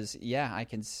because,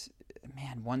 once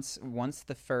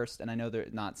the first, and I know they're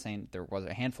not saying there was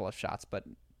a handful of shots, but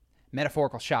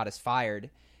metaphorical shot is fired,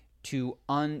 you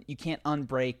can't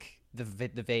unbreak the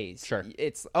vase. Sure.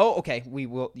 It's, okay, we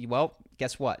will, well,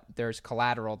 guess what? There's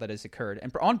collateral that has occurred.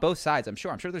 And on both sides, I'm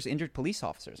sure there's injured police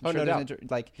officers. No doubt.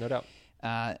 No doubt.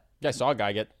 I saw a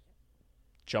guy get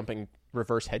jumping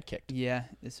reverse head kicked. Yeah,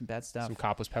 it's some bad stuff. Some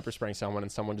cop was pepper spraying someone,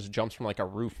 and someone just jumps from like a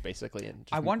roof, basically, and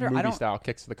just movie style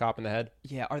kicks the cop in the head.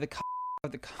 Yeah, are the cops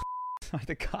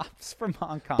from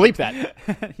Hong Kong? Bleep that.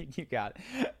 You got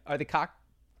it. Are the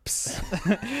cops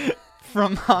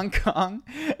from Hong Kong?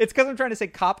 It's because I'm trying to say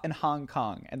cop in Hong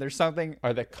Kong, and there's something.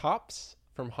 Are the cops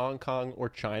from Hong Kong or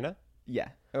China? Yeah,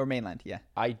 or mainland. Yeah,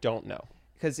 I don't know.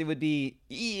 Because it would be,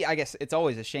 I guess it's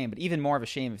always a shame, but even more of a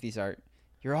shame if these are.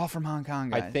 You're all from Hong Kong,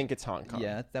 guys. I think it's Hong Kong.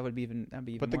 Yeah, that would be even.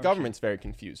 But the government's very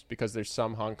confused because there's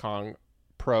some Hong Kong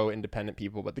pro-independent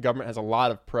people, but the government has a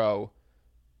lot of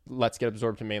let's get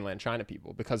absorbed to mainland China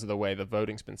people because of the way the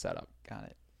voting's been set up. Got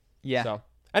it. Yeah. So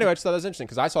anyway, I just thought that was interesting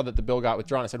because I saw that the bill got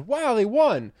withdrawn. I said, wow, they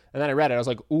won. And then I read it. I was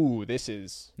like, ooh, this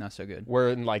is not so good. We're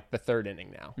in like the 3rd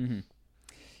inning now. Mm-hmm.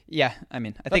 Yeah, I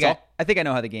mean, I think I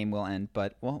know how the game will end,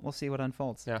 but we'll see what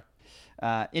unfolds. Yeah.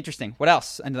 Interesting. What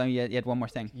else? I know you had one more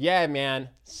thing. Yeah, man.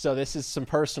 So this is some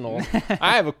personal.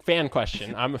 I have a fan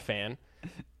question. I'm a fan.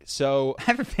 So I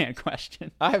have a fan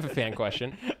question.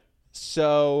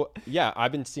 So yeah,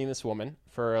 I've been seeing this woman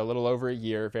for a little over a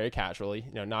year, very casually.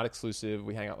 Not exclusive.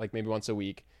 We hang out like maybe once a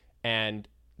week, and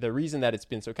the reason that it's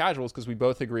been so casual is because we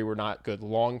both agree we're not good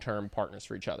long-term partners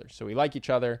for each other. So we like each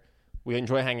other. We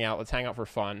enjoy hanging out. Let's hang out for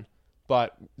fun.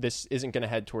 But this isn't going to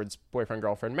head towards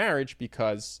boyfriend-girlfriend marriage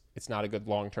because it's not a good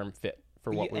long-term fit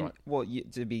for what we want. Well,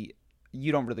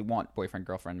 you don't really want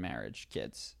boyfriend-girlfriend marriage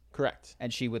kids. Correct.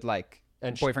 And she would like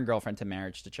boyfriend-girlfriend to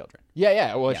marriage to children.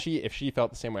 Yeah. Well, if she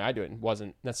felt the same way I do and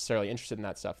wasn't necessarily interested in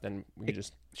that stuff, then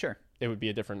it would be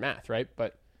a different math, right?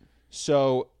 But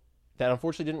so that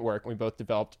unfortunately didn't work. We both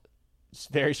developed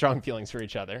very strong feelings for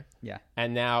each other. Yeah.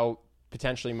 And now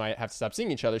potentially might have to stop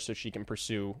seeing each other so she can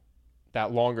pursue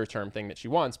that longer term thing that she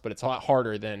wants, but it's a lot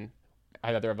harder than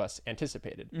either of us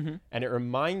anticipated. Mm-hmm. And it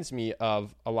reminds me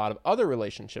of a lot of other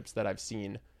relationships that I've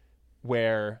seen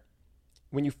where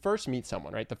when you first meet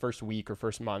someone, right, the first week or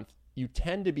first month, you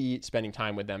tend to be spending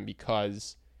time with them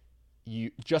because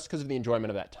of the enjoyment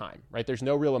of that time, right? There's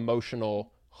no real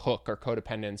emotional hook or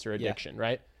codependence or addiction,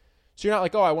 right? So you're not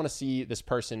like, oh, I want to see this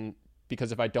person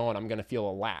because if I don't, I'm going to feel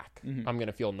a lack. Mm-hmm. I'm going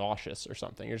to feel nauseous or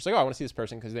something. You're just like, oh, I want to see this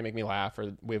person because they make me laugh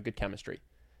or we have good chemistry.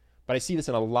 But I see this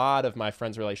in a lot of my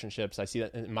friends' relationships. I see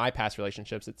that in my past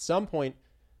relationships. At some point,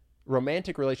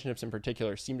 romantic relationships in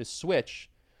particular seem to switch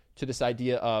to this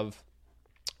idea of,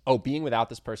 oh, being without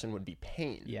this person would be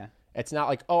pain. Yeah. It's not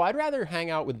like, oh, I'd rather hang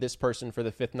out with this person for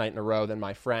the 5th night in a row than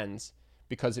my friends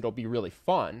because it'll be really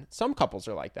fun. Some couples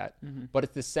are like that. Mm-hmm. But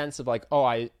it's this sense of like, oh,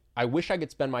 I wish I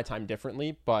could spend my time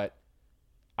differently, but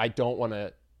I don't want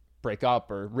to break up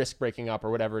or risk breaking up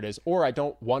or whatever it is. Or I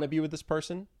don't want to be with this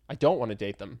person. I don't want to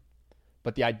date them.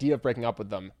 But the idea of breaking up with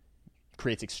them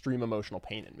creates extreme emotional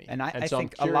pain in me. And I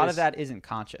think a lot of that isn't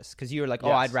conscious because you're like,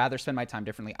 oh, I'd rather spend my time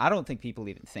differently. I don't think people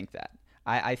even think that.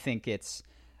 I think it's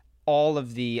all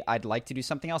of the I'd like to do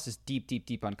something else is deep, deep,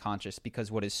 deep unconscious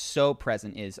because what is so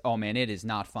present is, oh man, it is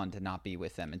not fun to not be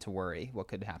with them and to worry what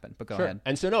could happen. But go ahead.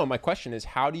 And so no, my question is,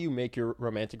 how do you make your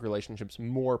romantic relationships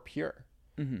more pure?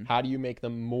 Mm-hmm. How do you make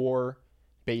them more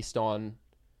based on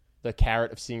the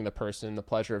carrot of seeing the person, the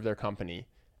pleasure of their company?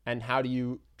 And how do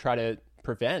you try to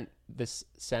prevent this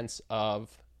sense of,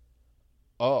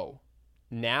 oh,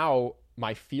 now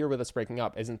my fear with us breaking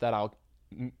up isn't that I'll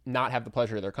not have the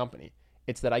pleasure of their company.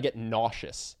 It's that I get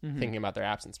nauseous thinking about their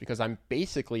absence because I'm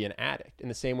basically an addict in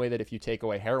the same way that if you take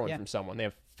away heroin from someone, they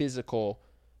have physical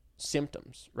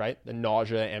symptoms, right? The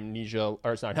nausea, amnesia,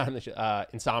 or sorry, not amnesia,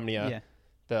 insomnia,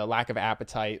 the lack of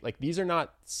appetite. Like these are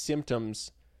not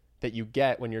symptoms that you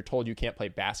get when you're told you can't play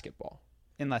basketball.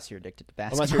 Unless you're addicted to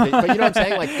basketball. But you know what I'm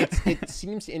saying? Like it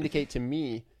seems to indicate to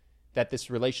me that this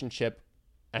relationship,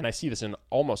 and I see this in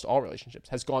almost all relationships,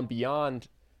 has gone beyond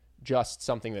just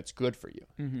something that's good for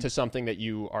you to something that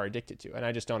you are addicted to. And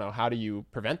I just don't know, how do you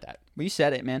prevent that? Well, you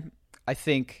said it, man. I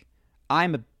think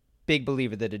I'm a big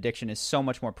believer that addiction is so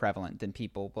much more prevalent than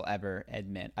people will ever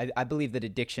admit. I believe that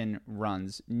addiction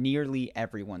runs nearly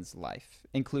everyone's life,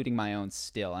 including my own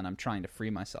still, and I'm trying to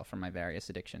free myself from my various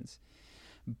addictions.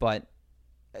 But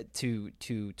to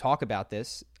talk about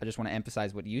this, I just want to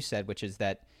emphasize what you said, which is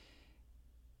that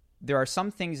there are some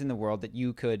things in the world that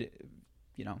you could,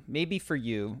 maybe for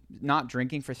you, not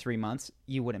drinking for 3 months,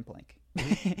 you wouldn't blink.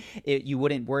 You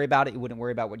wouldn't worry about it. You wouldn't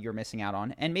worry about what you're missing out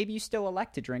on. And maybe you still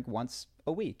elect to drink once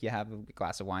a week. You have a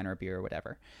glass of wine or a beer or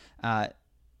whatever.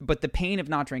 But the pain of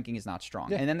not drinking is not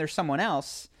strong. Yeah. And then there's someone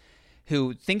else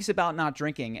who thinks about not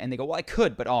drinking and they go, well, I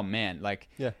could, but oh man,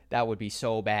 that would be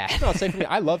so bad. No, same for me.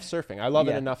 I love surfing. I love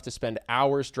it enough to spend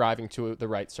hours driving to the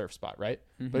right surf spot, right?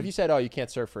 Mm-hmm. But if you said, oh, you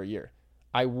can't surf for a year,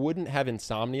 I wouldn't have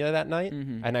insomnia that night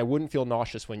and I wouldn't feel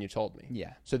nauseous when you told me.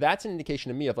 Yeah. So that's an indication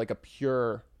to me of like a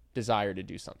pure desire to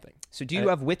do something. So do you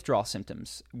have withdrawal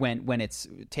symptoms when it's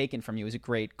taken from you? Is a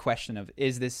great question of,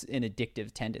 is this an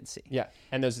addictive tendency? Yeah.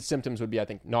 And those symptoms would be, I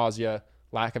think, nausea,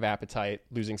 lack of appetite,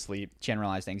 losing sleep.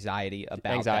 Generalized anxiety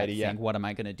about that thing. What am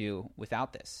I going to do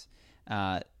without this?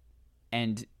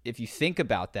 And if you think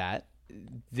about that,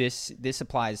 this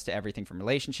applies to everything from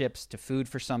relationships to food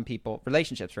for some people,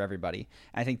 relationships for everybody.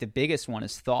 I think the biggest one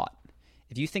is thought.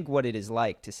 If you think what it is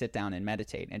like to sit down and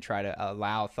meditate and try to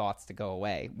allow thoughts to go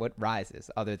away, what rises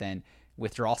other than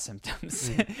withdrawal symptoms,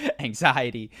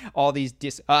 anxiety, all these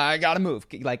I gotta move,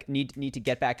 like need to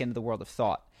get back into the world of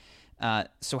thought.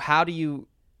 So how do you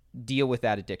deal with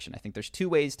that addiction? I think there's 2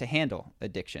 ways to handle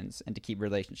addictions and to keep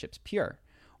relationships pure.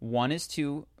 One is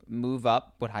to move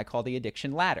up what I call the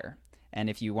addiction ladder. And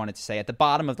if you wanted to say at the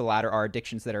bottom of the ladder are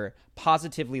addictions that are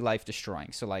positively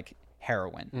life-destroying. So like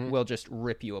heroin will just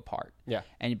rip you apart. Yeah.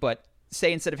 But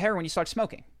say instead of heroin, you start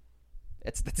smoking.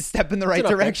 That's a step in the right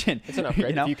direction. It's an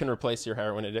upgrade if you can replace your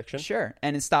heroin addiction. Sure.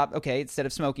 And instead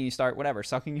of smoking, you start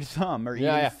sucking your thumb or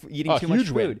eating too much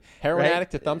food. Win. Heroin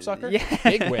addict to thumb sucker? Yeah.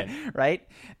 Big win. Right?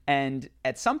 And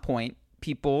at some point,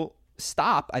 people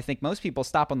stop. I think most people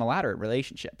stop on the ladder at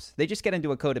relationships. They just get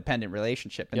into a codependent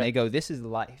relationship and they go, this is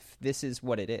life. This is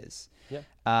what it is.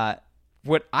 Yeah.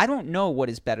 What I don't know what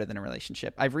is better than a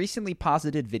relationship. I've recently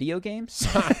posited video games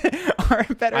are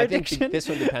a better addiction. I think this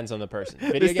one depends on the person.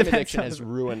 Video game addiction has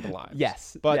ruined lives.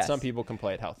 Yes. But some people can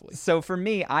play it healthily. So for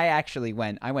me,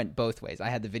 I went both ways. I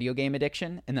had the video game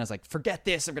addiction, and then I was like, forget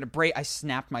this. I'm going to break. I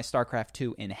snapped my StarCraft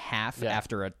 2 in half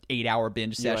after an 8-hour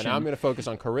binge session. And I'm going to focus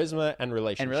on charisma and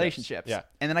relationships. Yeah.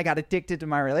 And then I got addicted to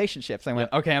my relationships. I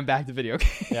went, okay, I'm back to video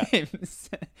games.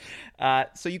 Yeah.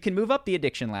 So you can move up the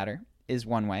addiction ladder. Is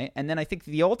one way. And then I think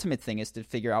the ultimate thing is to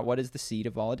figure out what is the seed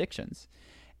of all addictions.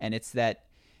 And it's that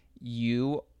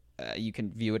you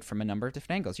can view it from a number of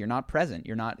different angles. You're not present.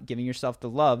 You're not giving yourself the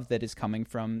love that is coming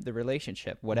from the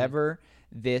relationship. Whatever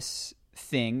this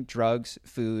thing, drugs,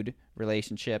 food,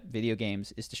 relationship, video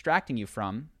games, is distracting you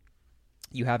from,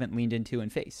 you haven't leaned into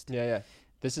and faced. Yeah.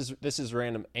 This is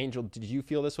random. Angel, did you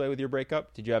feel this way with your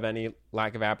breakup? Did you have any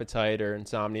lack of appetite or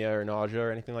insomnia or nausea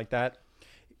or anything like that?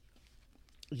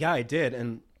 Yeah, I did.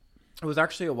 And it was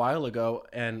actually a while ago.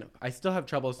 And I still have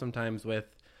trouble sometimes with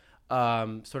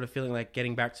sort of feeling like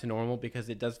getting back to normal, because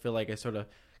it does feel like I sort of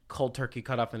cold turkey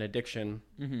cut off an addiction.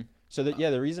 Mm-hmm. So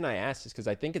the reason I asked is because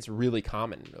I think it's really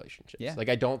common in relationships. Yeah. Like,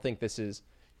 I don't think this is,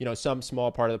 some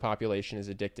small part of the population is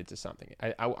addicted to something.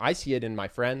 I see it in my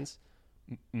friends,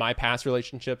 my past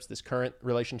relationships, this current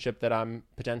relationship that I'm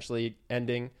potentially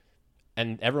ending,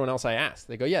 and everyone else I ask.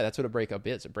 They go, yeah, that's what a breakup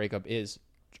is. A breakup is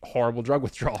horrible drug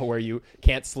withdrawal where you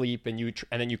can't sleep and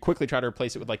then you quickly try to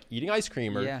replace it with like eating ice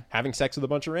cream or having sex with a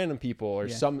bunch of random people or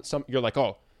some you're like,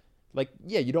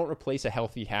 you don't replace a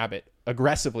healthy habit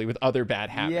aggressively with other bad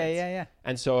habits. Yeah.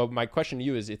 And so my question to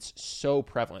you is, it's so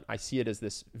prevalent. I see it as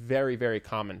this very, very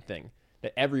common thing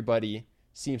that everybody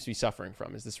seems to be suffering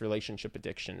from, is this relationship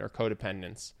addiction or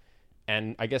codependence.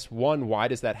 And I guess, one, why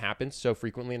does that happen so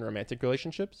frequently in romantic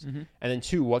relationships? Mm-hmm. And then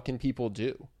two, what can people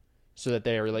do so that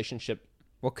their relationship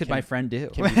what could my friend do?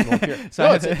 Can be more pure.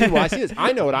 I see this.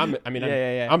 I know what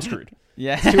I'm screwed.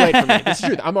 Yeah. It's too late for me. This is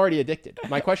true. I'm already addicted.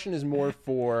 My question is more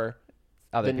for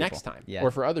other the people. Next time. Yeah.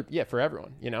 Or for for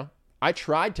everyone, I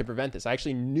tried to prevent this. I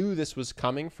actually knew this was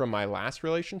coming from my last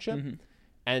relationship,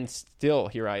 and still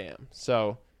here I am.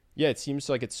 So, yeah, it seems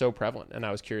like it's so prevalent, and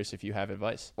I was curious if you have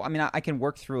advice. Well, I mean, I can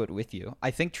work through it with you. I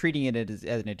think treating it as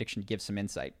an addiction gives some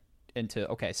insight into,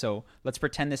 okay, so let's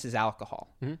pretend this is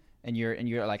alcohol, and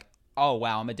you're like, oh,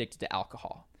 wow, I'm addicted to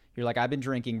alcohol. You're like, I've been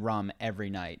drinking rum every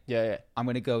night. Yeah. I'm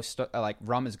going to go,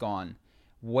 rum is gone.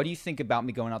 What do you think about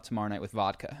me going out tomorrow night with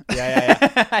vodka?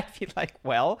 Yeah. I'd be like,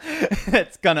 well,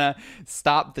 that's going to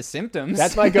stop the symptoms.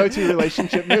 That's my go-to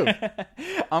relationship move.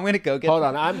 I'm going to go get... Hold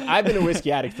on. I've been a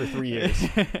whiskey addict for 3 years.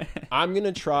 I'm going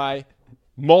to try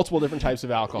multiple different types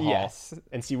of alcohol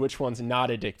and see which one's not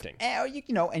addicting.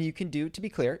 And you can do, to be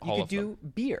clear, you could do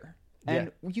beer.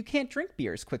 And you can't drink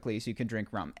beer as quickly as you can drink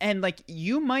rum. And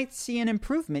you might see an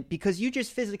improvement because you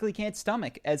just physically can't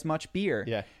stomach as much beer.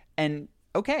 Yeah. And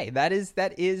okay, that is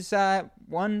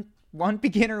one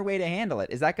beginner way to handle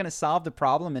it. Is that going to solve the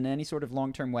problem in any sort of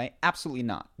long-term way? Absolutely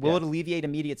not. Will it alleviate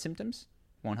immediate symptoms?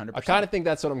 100%. I kind of think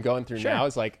that's what I'm going through now.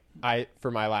 Is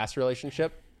for my last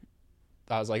relationship,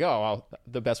 I was like,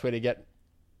 the best way to get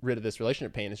rid of this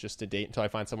relationship pain is just to date until I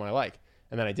find someone I like.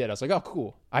 And then I did. I was like, oh,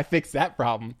 cool. I fixed that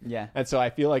problem. Yeah. And so I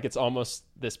feel like it's almost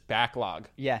this backlog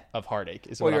of heartache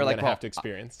is what I'm going to have to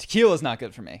experience. Tequila's not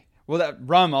good for me. Well, that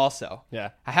rum also. Yeah.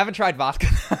 I haven't tried vodka.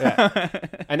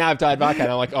 And now I've tried vodka, and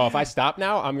I'm like, if I stop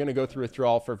now, I'm going to go through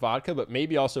withdrawal for vodka, but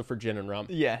maybe also for gin and rum.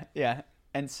 Yeah.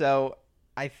 And so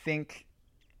I think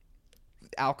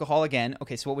alcohol again.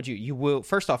 Okay, so what would you will,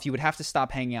 first off, you would have to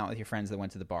stop hanging out with your friends that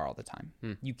went to the bar all the time.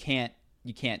 You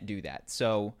can't do that.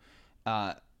 So,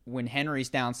 when Henry's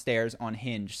downstairs on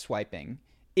Hinge swiping,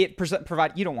 it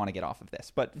provide. You don't want to get off of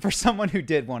this, but for someone who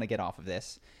did want to get off of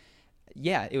this,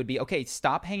 it would be okay.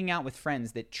 Stop hanging out with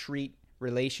friends that treat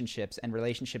relationships and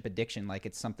relationship addiction like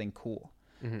it's something cool.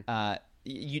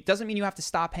 It doesn't mean you have to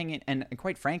stop hanging. And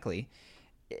quite frankly,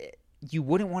 you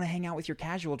wouldn't want to hang out with your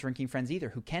casual drinking friends either,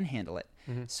 who can handle it.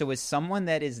 So as someone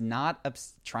that is not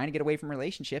trying to get away from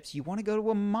relationships, you want to go to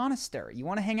a monastery. You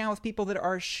want to hang out with people that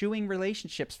are eschewing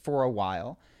relationships for a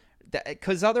while,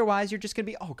 because otherwise you're just going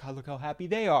to be, oh God, look how happy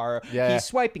they are. He's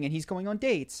swiping and he's going on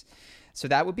dates. So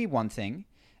that would be one thing.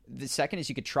 The second is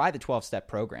you could try the 12-step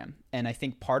program. And I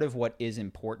think part of what is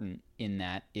important in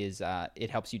that is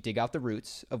it helps you dig out the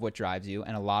roots of what drives you.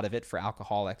 And a lot of it for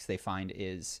alcoholics, they find,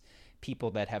 is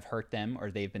people that have hurt them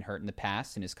or they've been hurt in the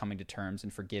past, and is coming to terms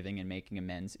and forgiving and making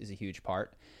amends is a huge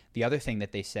part. The other thing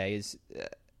that they say is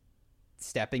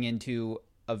stepping into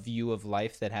a view of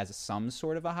life that has some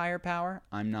sort of a higher power.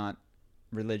 I'm not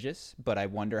religious, but I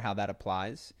wonder how that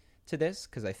applies to this,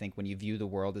 because I think when you view the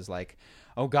world as like,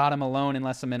 oh God, I'm alone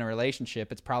unless I'm in a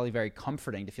relationship, it's probably very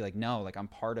comforting to feel like, no, like I'm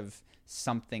part of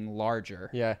something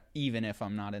larger, even if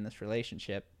I'm not in this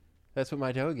relationship. That's what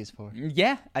my dog is for.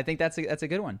 Yeah, I think that's a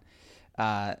good one.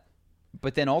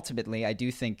 But then ultimately, I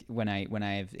do think when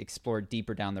I've explored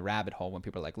deeper down the rabbit hole, when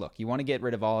people are like, look, you want to get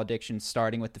rid of all addictions,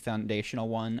 starting with the foundational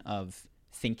one of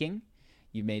thinking.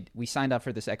 We signed up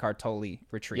for this Eckhart Tolle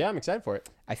retreat. Yeah, I'm excited for it.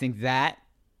 I think that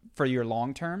for your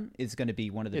long term is going to be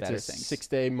one of the better things. It's a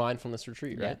 6-day mindfulness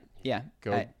retreat, right? Yeah.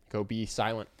 Go be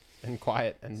silent and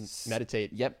quiet and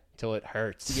meditate. Yep. Till it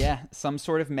hurts. Yeah, some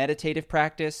sort of meditative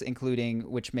practice, including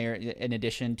which may, in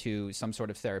addition to some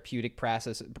sort of therapeutic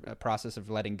process of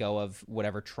letting go of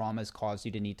whatever traumas caused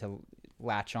you to need to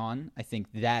latch on. I think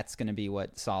that's going to be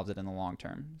what solves it in the long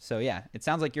term. So yeah, it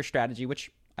sounds like your strategy,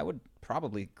 which I would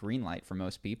probably greenlight for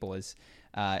most people, is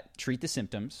treat the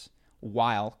symptoms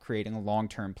while creating a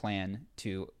long-term plan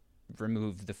to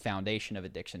remove the foundation of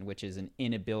addiction, which is an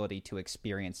inability to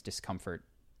experience discomfort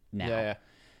now.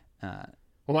 Yeah.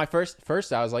 Well, my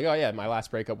first, I was like, oh yeah, my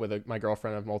last breakup with my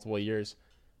girlfriend of multiple years,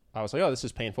 I was like, oh, this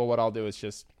is painful. What I'll do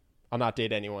is I'll not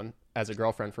date anyone as a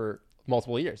girlfriend for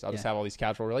multiple years. I'll just have all these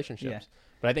casual relationships. Yeah.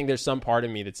 But I think there's some part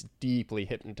of me that's deeply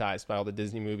hypnotized by all the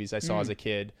Disney movies I saw as a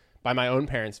kid, by my own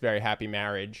parents' very happy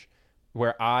marriage,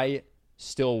 where I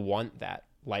still want that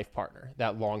life partner,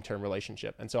 that long-term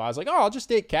relationship. And so I was like, oh, I'll just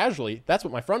date casually. That's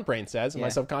what my front brain says. And my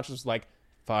subconscious was like,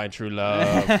 find true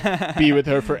love, be with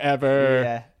her forever.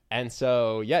 Yeah. And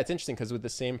so, yeah, it's interesting because with the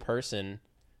same person,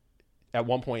 at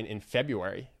one point in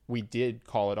February, we did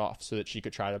call it off so that she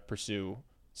could try to pursue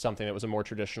something that was a more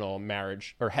traditional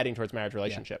marriage or heading towards marriage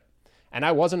relationship. Yeah. And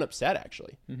I wasn't upset,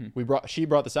 actually. Mm-hmm. She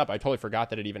brought this up. I totally forgot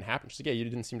that it even happened. She's like, yeah, you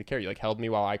didn't seem to care. You like held me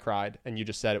while I cried, and you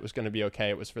just said it was going to be okay.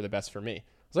 It was for the best for me. I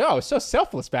was like, oh, I was so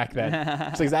selfless back then.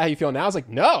 She's like, is that how you feel now? I was like,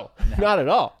 no, not at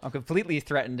all. I'm completely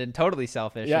threatened and totally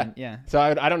selfish. Yeah. So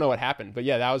I don't know what happened, but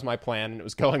yeah, that was my plan, and it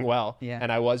was going well. Yeah.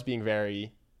 And I was being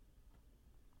very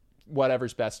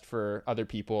whatever's best for other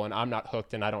people, and I'm not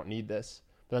hooked, and I don't need this.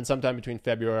 But then sometime between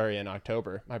February and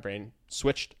October, my brain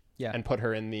switched and put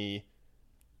her in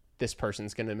this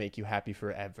person's going to make you happy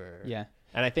forever. Yeah.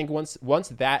 And I think once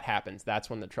that happens, that's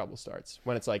when the trouble starts.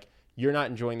 When it's like, you're not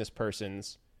enjoying this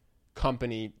person's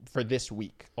company for this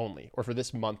week only, or for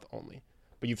this month only,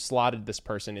 but you've slotted this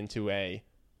person into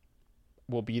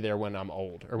we'll be there when I'm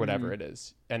old, or whatever it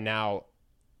is. And now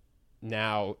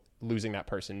losing that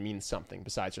person means something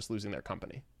besides just losing their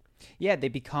company. Yeah, they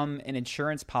become an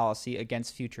insurance policy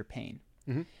against future pain.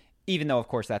 Mm-hmm. Even though, of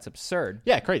course, that's absurd.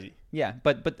 Yeah, crazy. Yeah,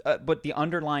 but the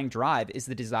underlying drive is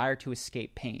the desire to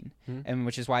escape pain, and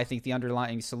which is why I think the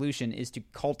underlying solution is to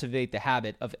cultivate the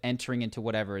habit of entering into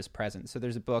whatever is present. So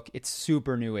there's a book. It's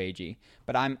super new agey,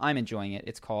 but I'm enjoying it.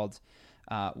 It's called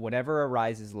Whatever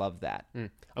Arises, Love That.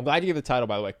 I'm glad you gave the title,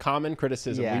 by the way. Common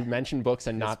criticism. Yeah. We mention books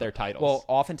and not their titles. Well,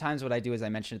 oftentimes what I do is I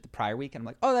mention it the prior week, and I'm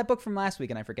like, oh, that book from last week,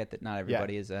 and I forget that not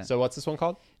everybody is. So what's this one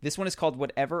called? This one is called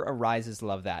Whatever Arises,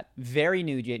 Love That. Very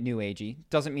new agey.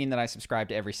 Doesn't mean that I subscribe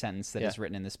to every sentence that is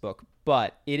written in this book,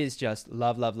 but it is just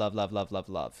love, love, love, love, love, love,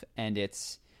 love. And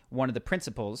it's one of the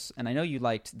principles, and I know you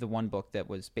liked the one book that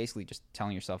was basically just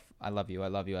telling yourself, I love you, I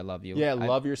love you, I love you. Yeah,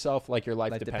 love yourself like your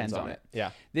life depends on it.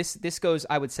 Yeah. This goes,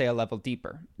 I would say, a level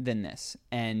deeper than this,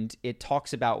 and it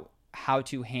talks about how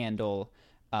to handle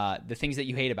the things that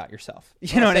you hate about yourself.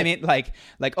 You know what I mean? Like,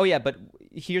 oh yeah, but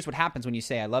here's what happens when you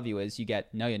say I love you is you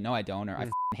get, no, I don't, or I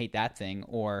hate that thing,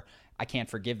 or I can't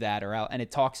forgive that, and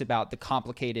it talks about the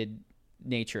complicated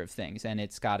nature of things, and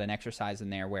it's got an exercise in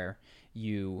there where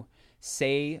you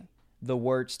say the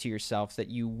words to yourself that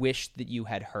you wish that you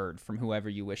had heard from whoever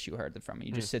you wish you heard them from.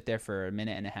 You just sit there for a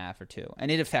minute and a half or two, and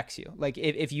it affects you. Like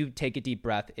if you take a deep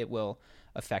breath, it will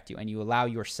affect you, and you allow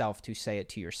yourself to say it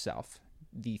to yourself.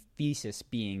 The thesis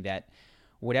being that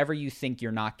whatever you think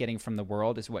you're not getting from the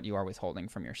world is what you are withholding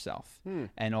from yourself.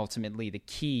 And ultimately, the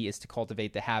key is to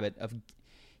cultivate the habit of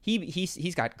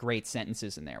he's got great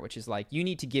sentences in there, which is like, you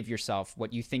need to give yourself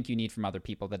what you think you need from other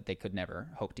people that they could never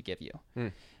hope to give you.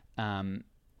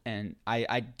 And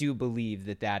I do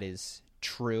believe that is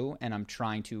true, and I'm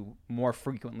trying to more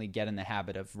frequently get in the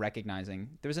habit of recognizing.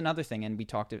 There was another thing, and we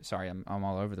talked. Sorry, I'm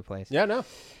all over the place. Yeah, no.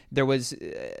 There was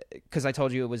because I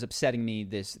told you it was upsetting me.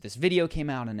 This video came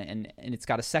out, and it's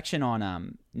got a section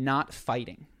on not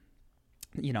fighting.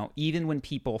 You know, even when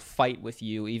people fight with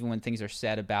you, even when things are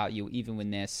said about you, even when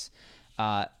this.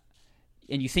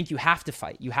 And you think you have to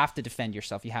fight, you have to defend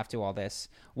yourself, you have to all this.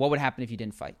 What would happen if you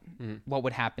didn't fight? What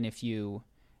would happen if you,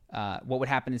 what would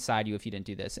happen inside you if you didn't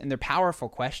do this? And they're powerful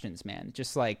questions, man.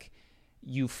 Just like,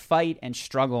 you fight and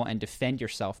struggle and defend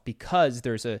yourself because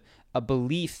there's a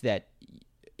belief that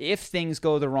if things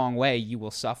go the wrong way, you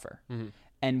will suffer. Mm-hmm.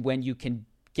 And when you can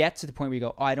get to the point where you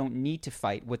go, oh, I don't need to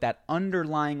fight, what that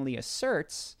underlyingly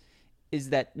asserts is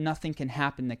that nothing can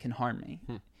happen that can harm me.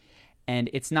 And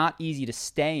it's not easy to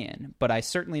stay in, but I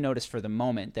certainly notice for the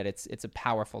moment that it's a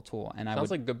powerful tool. And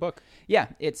Sounds like a good book. Yeah,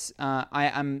 it's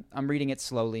I'm reading it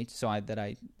slowly so that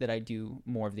I do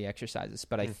more of the exercises.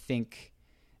 But I think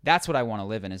that's what I want to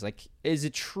live in, is a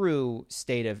true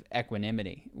state of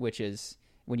equanimity, which is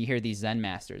when you hear these Zen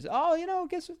masters,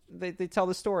 guess what? They tell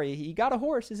the story. He got a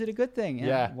horse. Is it a good thing?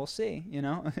 Yeah. We'll see,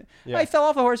 Yeah. He fell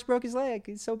off a horse, broke his leg.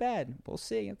 It's so bad. We'll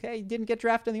see. Okay. He didn't get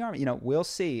drafted in the army. We'll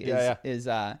see is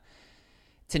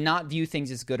to not view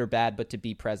things as good or bad, but to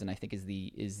be present, I think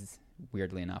is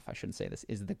weirdly enough, I shouldn't say this,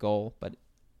 is the goal, but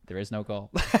there is no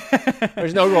goal.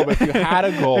 There's no goal, but if you had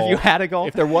a goal,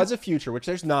 if there was a future, which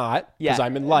there's not, because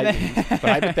I'm enlightened, but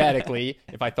hypothetically,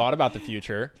 if I thought about the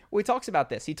future. Well, he talks about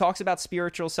this. He talks about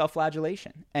spiritual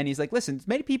self-flagellation. And he's like, listen,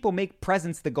 many people make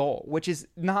presence the goal, which is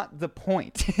not the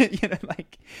point.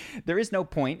 There is no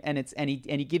point. And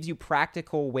he gives you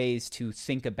practical ways to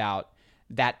think about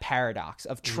that paradox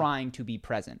of trying to be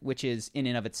present, which is in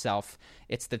and of itself,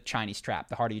 it's the Chinese trap.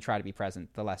 The harder you try to be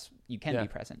present, the less you can be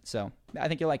present. So I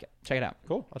think you'll like it. Check it out.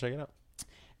 Cool. I'll check it out.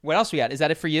 What else we got? Is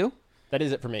that it for you? That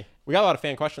is it for me. We got a lot of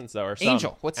fan questions though.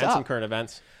 Angel, what's up? Some current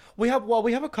events. We have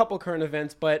a couple current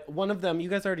events, but one of them, you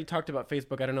guys already talked about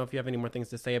Facebook. I don't know if you have any more things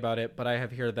to say about it, but I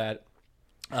have here that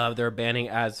they're banning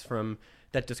ads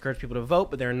that discourage people to vote,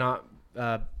 but they're not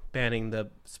banning the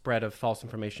spread of false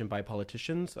information by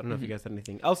politicians. I don't know if you guys had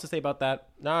anything else to say about that.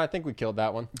 No, I think we killed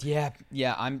that one. Yeah,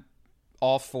 I'm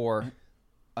all for,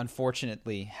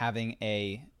 unfortunately, having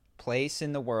a place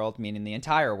in the world, meaning the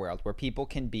entire world, where people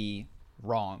can be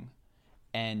wrong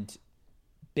and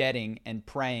betting and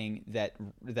praying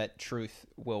that truth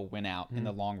will win out in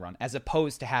the long run, as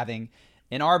opposed to having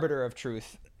an arbiter of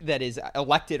truth that is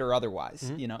elected or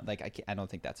otherwise. I don't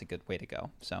think that's a good way to go.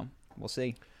 So we'll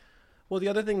see. Well, the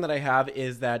other thing that I have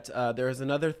is that there is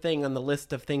another thing on the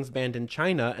list of things banned in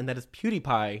China, and that is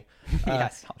PewDiePie. I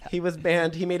saw that. He was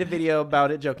banned. He made a video about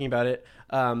it, joking about it.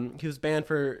 He was banned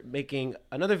for making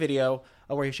another video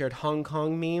where he shared Hong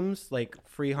Kong memes, like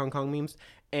free Hong Kong memes,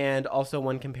 and also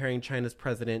one comparing China's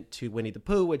president to Winnie the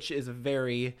Pooh, which is a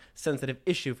very sensitive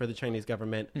issue for the Chinese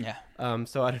government. Yeah.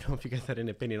 So I don't know if you guys had an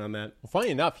opinion on that. Well, funny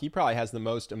enough, he probably has the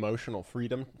most emotional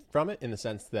freedom from it, in the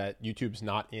sense that YouTube's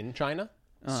not in China.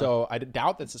 So I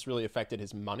doubt that's just really affected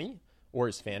his money or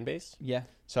his fan base. Yeah.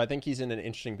 So I think he's in an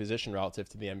interesting position relative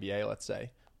to the NBA, let's say,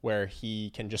 where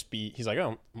he can just be, he's like,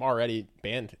 oh, I'm already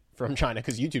banned from China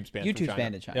because YouTube's banned from China. YouTube's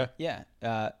banned in China. Yeah.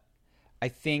 I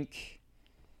think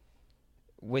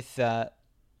with the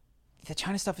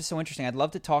China stuff is so interesting. I'd love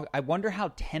to talk. I wonder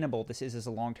how tenable this is as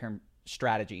a long-term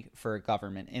strategy for a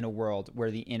government in a world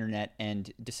where the internet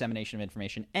and dissemination of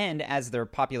information, and as their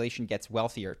population gets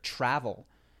wealthier, travel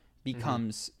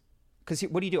becomes, because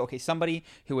what do you do? Okay, somebody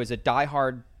who is a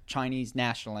diehard Chinese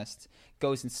nationalist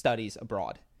goes and studies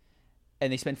abroad,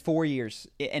 and they spend 4 years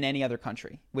in any other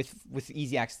country with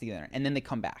easy access to the internet, and then they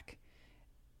come back.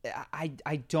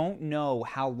 I don't know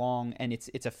how long, and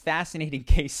it's a fascinating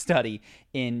case study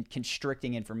in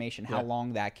constricting information, how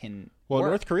long that can work.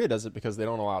 North Korea does it because they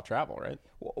don't allow travel, right?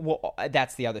 Well,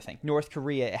 that's the other thing. North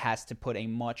Korea has to put a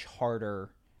much harder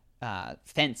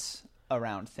fence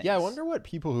around things. Yeah, I wonder what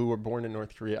people who were born in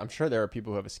North Korea, I'm sure there are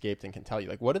people who have escaped and can tell you,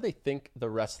 like, what do they think the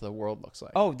rest of the world looks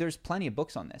like? Oh, there's plenty of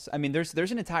books on this. I mean, there's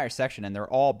an entire section, and they're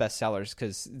all bestsellers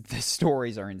because the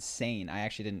stories are insane. I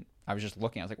was just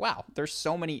looking. I was like, wow, there's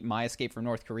so many My Escape from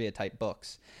North Korea type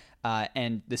books.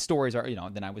 And the stories are,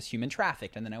 then I was human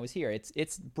trafficked, and then I was here.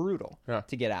 It's brutal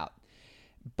to get out.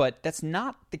 But that's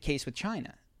not the case with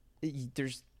China.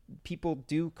 People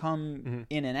do come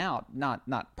in and out,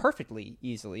 not perfectly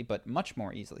easily, but much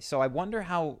more easily. So I wonder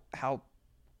how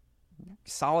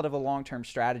solid of a long-term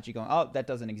strategy going, oh, that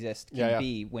doesn't exist, can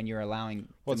be when you're allowing.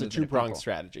 Well, it's a two-pronged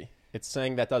strategy. It's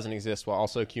saying that doesn't exist while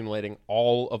also accumulating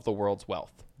all of the world's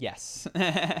wealth. Yes.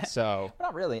 So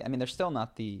not really. I mean, they're still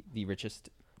not the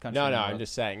richest country. No, I'm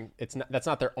just saying that's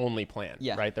not their only plan,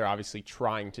 right? They're obviously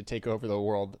trying to take over the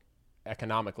world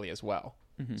economically as well.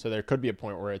 So there could be a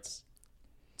point where it's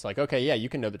like, okay, yeah, you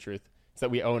can know the truth. It's that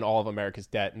we own all of America's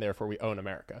debt, and therefore we own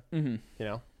America.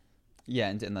 Yeah,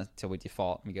 and until we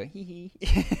default, we go, hee hee.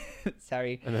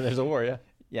 Sorry. And then there's a war, yeah.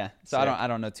 Yeah. So I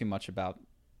don't know too much about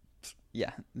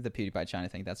the PewDiePie China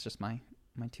thing. That's just my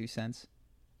 2 cents.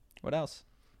 What else?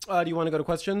 Do you want to go to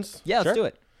questions? Yeah, let's do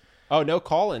it. Oh, no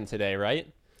call in today,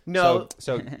 right? No.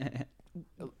 So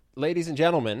ladies and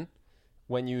gentlemen,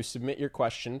 when you submit your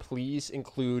question, please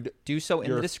include... Do so in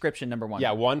the description, number one.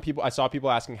 Yeah, I saw people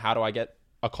asking, how do I get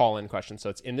a call-in question? So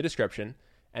it's in the description.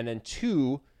 And then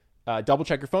 2, double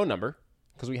check your phone number,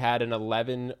 because we had an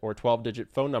 11 or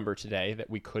 12-digit phone number today that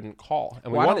we couldn't call.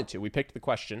 And we wanted to. We picked the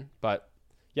question. But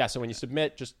yeah, so when you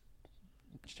submit, just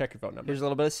check your phone number. Here's a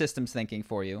little bit of systems thinking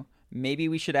for you. Maybe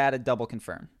we should add a double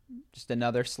confirm. Just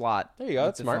another slot. There you go.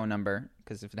 That's the smart. phone number,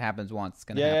 because if it happens once, it's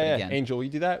going to happen again. Angel, will you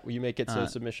do that? Will you make it so the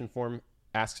submission form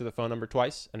asks for the phone number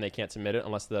twice, and they can't submit it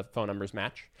unless the phone numbers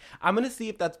match? I'm gonna see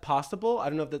if that's possible. I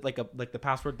don't know if that's like the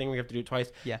password thing we have to do it twice.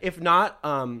 Yeah. If not,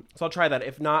 so I'll try that.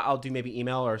 If not, I'll do maybe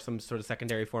email or some sort of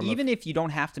secondary form. Even if you don't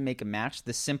have to make a match,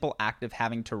 the simple act of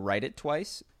having to write it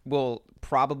twice will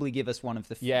probably give us one of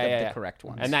the correct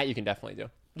ones. And that you can definitely do.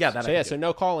 Yeah, so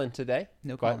no call in today.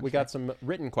 No call. But we got some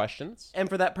written questions. And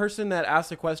for that person that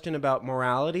asked a question about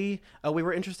morality, we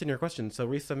were interested in your question, so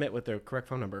resubmit with the correct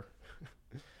phone number.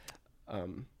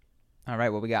 All right,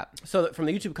 what we got? So from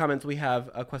the YouTube comments, we have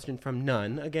a question from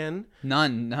None again.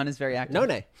 None is very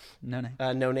active.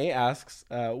 None asks,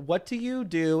 what do you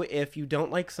do if you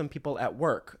don't like some people at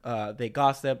work? They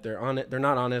gossip, they're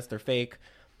not honest, they're fake,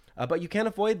 but you can't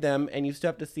avoid them, and you still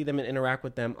have to see them and interact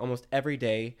with them almost every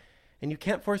day, and you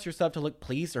can't force yourself to look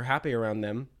pleased or happy around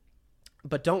them,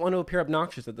 but don't want to appear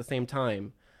obnoxious at the same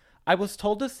time. I was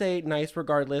told to say nice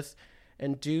regardless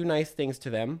and do nice things to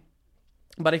them,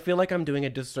 but I feel like I'm doing a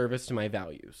disservice to my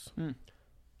values.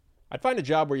 I'd find a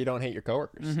job where you don't hate your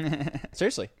coworkers.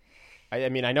 Seriously. I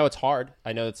mean, I know it's hard.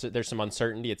 I know there's some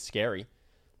uncertainty. It's scary.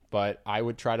 But I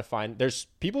would try to find... There's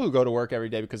people who go to work every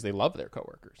day because they love their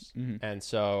coworkers. And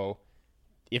so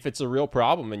if it's a real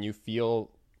problem and you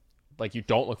feel like you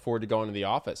don't look forward to going to the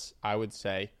office, I would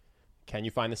say, can you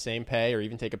find the same pay or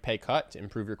even take a pay cut to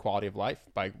improve your quality of life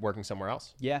by working somewhere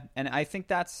else? Yeah, and I think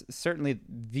that's certainly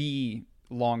the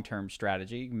long-term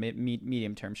strategy,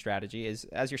 medium-term strategy is,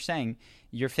 as you're saying,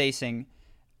 you're facing,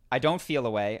 I don't feel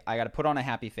a way, I got to put on a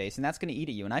happy face, and that's going to eat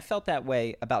at you. And I felt that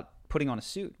way about putting on a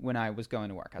suit when I was going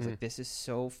to work. I was like, this is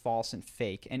so false and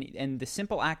fake. And the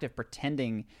simple act of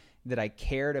pretending that I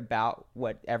cared about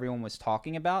what everyone was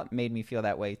talking about made me feel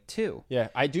that way too. Yeah,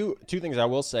 I do. 2 things I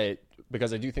will say,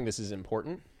 because I do think this is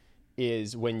important,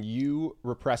 is when you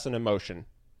repress an emotion,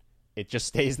 it just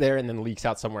stays there and then leaks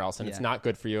out somewhere else. And it's not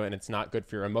good for you, and it's not good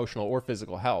for your emotional or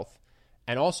physical health.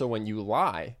 And also when you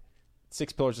lie,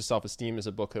 6 Pillars of Self-Esteem is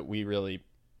a book that we really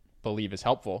believe is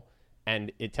helpful.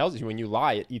 And it tells you when you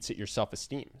lie, it eats at your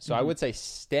self-esteem. So I would say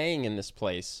staying in this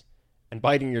place and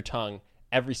biting your tongue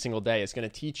every single day is going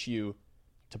to teach you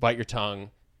to bite your tongue,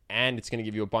 and it's going to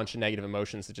give you a bunch of negative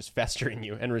emotions that just fester in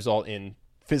you and result in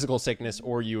physical sickness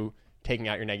or you taking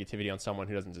out your negativity on someone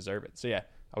who doesn't deserve it. So yeah,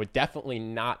 I would definitely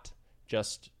not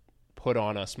just put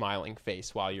on a smiling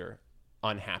face while you're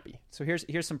unhappy. So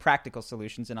here's some practical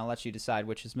solutions, and I'll let you decide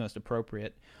which is most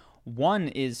appropriate. One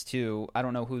is to, I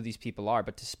don't know who these people are,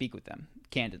 but to speak with them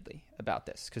candidly about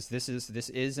this, because this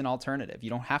is an alternative. You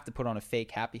don't have to put on a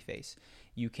fake happy face.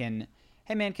 You can,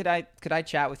 hey man, could I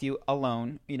chat with you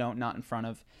alone? Not in front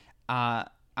of. I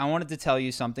wanted to tell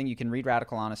you something. You can read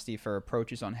Radical Honesty for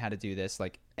approaches on how to do this.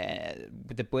 Like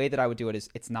the way that I would do it is,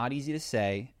 it's not easy to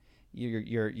say.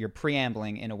 You're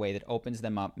preambling in a way that opens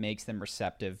them up, makes them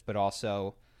receptive, but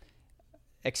also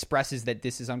expresses that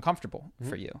this is uncomfortable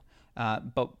for you.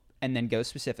 And then go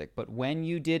specific. But when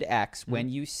you did X, when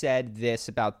you said this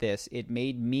about this, it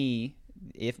made me,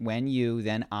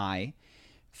 then I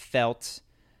felt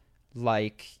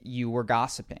like you were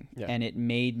gossiping. Yeah. And it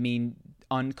made me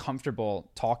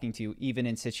uncomfortable talking to you, even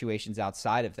in situations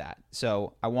outside of that.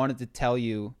 So I wanted to tell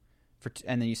you,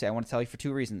 and then you say, I want to tell you for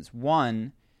 2 reasons.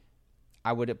 One,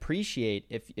 I would appreciate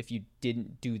if you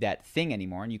didn't do that thing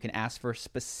anymore, and you can ask for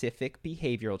specific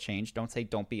behavioral change. Don't say,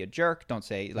 don't be a jerk. Don't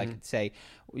say, say,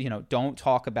 don't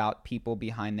talk about people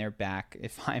behind their back.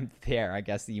 If I'm there, I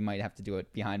guess you might have to do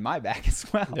it behind my back as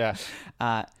well. Yeah.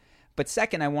 But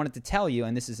second, I wanted to tell you,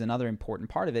 and this is another important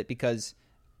part of it, because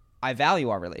I value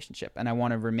our relationship and I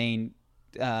want to remain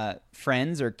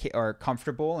friends or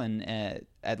comfortable and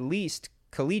at least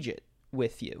collegiate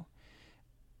with you.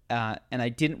 And I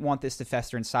didn't want this to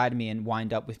fester inside of me and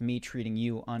wind up with me treating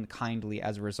you unkindly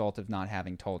as a result of not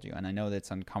having told you. And I know that's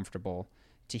uncomfortable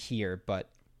to hear, but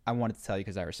I wanted to tell you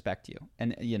because I respect you.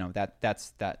 And,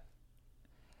 that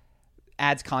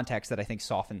adds context that I think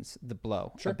softens the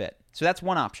blow a bit. So that's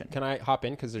one option. Can I hop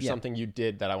in? Because there's something you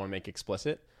did that I want to make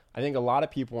explicit. I think a lot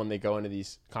of people, when they go into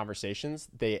these conversations,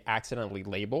 they accidentally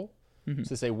label. So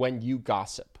they say, when you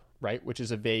gossip. Right, which is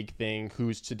a vague thing.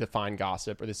 Who's to define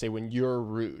gossip? Or they say when you're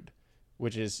rude,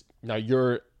 which is now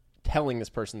you're telling this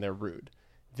person they're rude.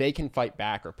 They can fight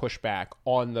back or push back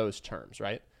on those terms,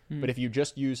 right? But if you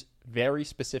just use very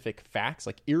specific facts,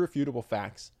 like irrefutable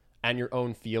facts and your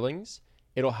own feelings,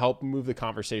 it'll help move the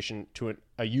conversation to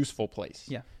a useful place.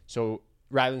 Yeah. So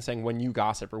rather than saying when you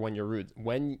gossip or when you're rude,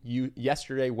 when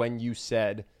you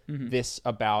said this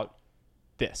about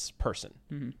this person,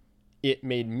 it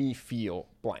made me feel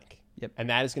blank. Yep. And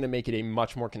that is going to make it a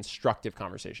much more constructive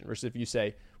conversation versus if you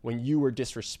say when you were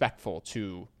disrespectful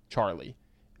to Charlie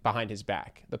behind his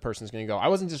back, the person's going to go, I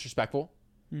wasn't disrespectful.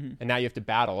 And now you have to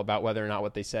battle about whether or not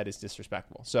what they said is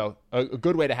disrespectful. So a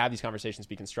good way to have these conversations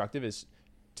be constructive is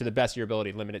to the best of your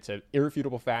ability, limit it to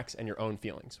irrefutable facts and your own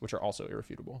feelings, which are also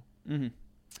irrefutable.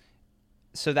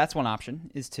 So that's one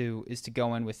option is to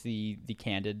go in with the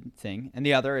candid thing. And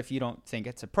the other, if you don't think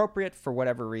it's appropriate for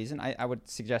whatever reason, I would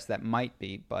suggest that might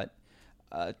be, but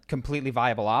a completely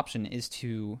viable option is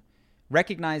to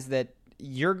recognize that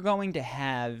you're going to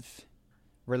have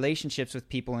relationships with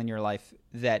people in your life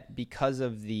that, because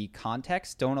of the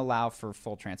context, don't allow for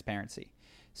full transparency.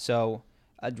 So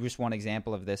just one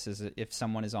example of this is if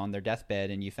someone is on their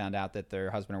deathbed and you found out that their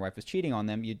husband or wife was cheating on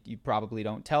them, you probably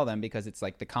don't tell them because it's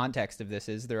like the context of this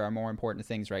is there are more important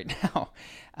things right now.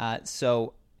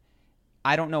 So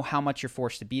I don't know how much you're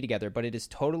forced to be together, but it is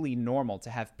totally normal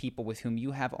to have people with whom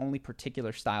you have only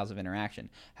particular styles of interaction.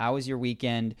 How was your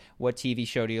weekend? What TV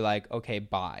show do you like? Okay,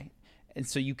 bye. And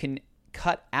so you can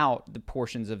cut out the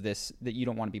portions of this that you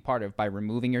don't want to be part of by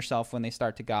removing yourself when they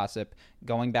start to gossip,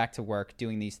 going back to work,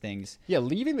 doing these things. Yeah,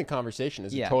 leaving the conversation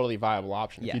is a totally viable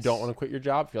option. Yes. If you don't want to quit your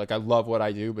job, if you're like, I love what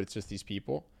I do, but it's just these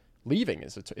people, leaving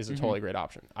is a totally great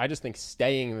option. I just think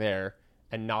staying there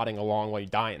and nodding along while you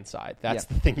die inside, that's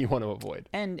the thing you want to avoid.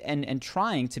 And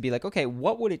trying to be like, okay,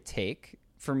 what would it take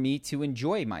for me to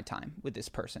enjoy my time with this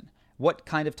person? What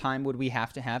kind of time would we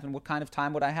have to have, and what kind of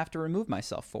time would I have to remove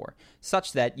myself for,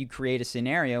 such that you create a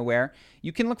scenario where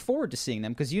you can look forward to seeing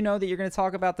them because you know that you're going to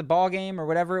talk about the ball game or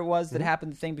whatever it was that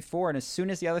happened the thing before, and as soon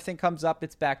as the other thing comes up,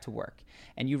 it's back to work.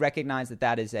 And you recognize that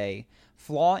that is a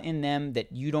flaw in them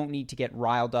that you don't need to get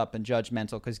riled up and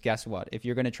judgmental because guess what? If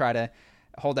you're going to try to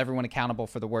hold everyone accountable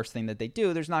for the worst thing that they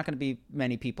do, there's not going to be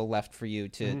many people left for you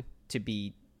to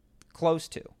be close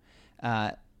to.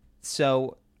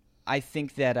 So I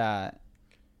think that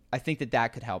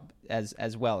that could help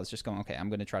as well as just going, okay, I'm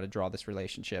going to try to draw this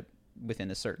relationship within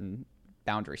a certain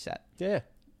boundary set. Yeah.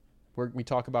 We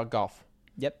talk about golf.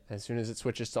 Yep. As soon as it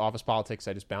switches to office politics,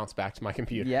 I just bounce back to my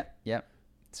computer. Yep.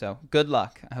 So good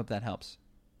luck. I hope that helps.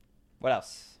 What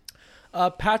else?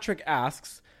 Patrick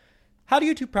asks, how do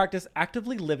you two practice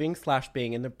actively living /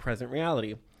 being in the present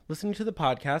reality? Listening to the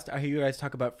podcast, I hear you guys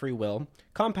talk about free will.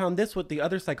 Compound this with the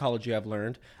other psychology I've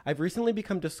learned. I've recently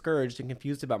become discouraged and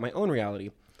confused about my own reality.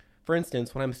 For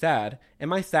instance, when I'm sad,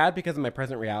 am I sad because of my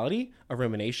present reality, a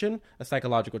rumination, a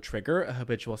psychological trigger, a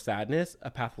habitual sadness, a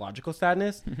pathological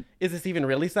sadness? Is this even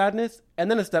really sadness?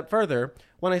 And then a step further,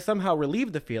 when I somehow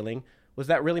relieved the feeling, was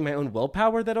that really my own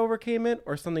willpower that overcame it,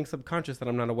 or something subconscious that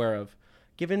I'm not aware of?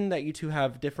 Given that you two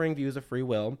have differing views of free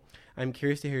will, I'm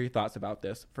curious to hear your thoughts about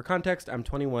this. For context, I'm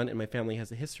 21 and my family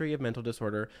has a history of mental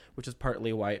disorder, which is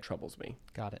partly why it troubles me.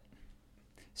 Got it.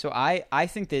 So I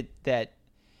think that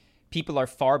people are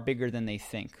far bigger than they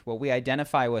think. What we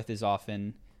identify with is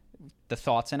often the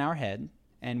thoughts in our head,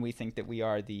 and we think that we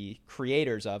are the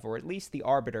creators of, or at least the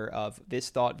arbiter of, this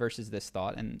thought versus this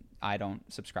thought, and I don't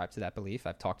subscribe to that belief.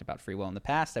 I've talked about free will in the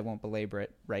past. I won't belabor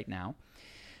it right now.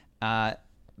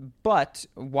 But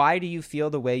why do you feel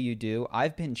the way you do?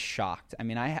 I've been shocked. I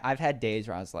mean, I've had days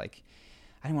where I was like,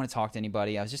 I didn't want to talk to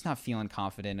anybody. I was just not feeling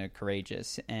confident or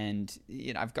courageous. And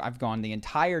you know, I've gone the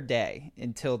entire day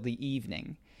until the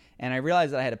evening, and I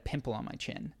realized that I had a pimple on my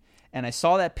chin. And I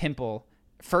saw that pimple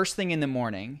first thing in the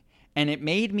morning, and it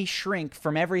made me shrink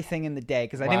from everything in the day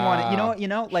because I didn't want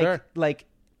to, like,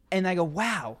 and I go,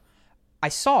 wow, I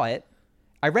saw it.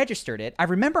 I registered it. I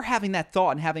remember having that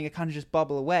thought and having it kind of just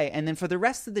bubble away. And then for the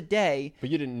rest of the day... But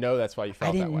you didn't know that's why you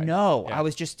felt that way. I didn't know. Yeah. I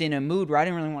was just in a mood where I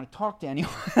didn't really want to talk to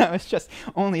anyone. I was just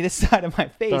only this side of my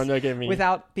face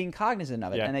without being cognizant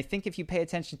of it. Yeah. And I think if you pay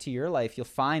attention to your life, you'll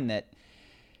find that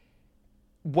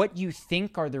what you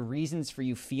think are the reasons for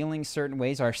you feeling certain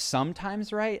ways are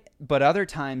sometimes right, but other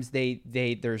times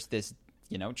there's this...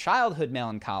 childhood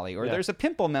melancholy, or there's a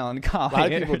pimple melancholy. A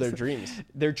lot of people, their dreams.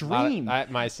 Their dream.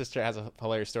 My sister has a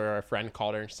hilarious story where a friend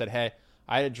called her and she said, hey,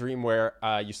 I had a dream where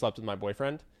you slept with my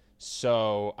boyfriend.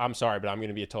 So I'm sorry, but I'm going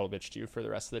to be a total bitch to you for the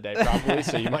rest of the day, probably.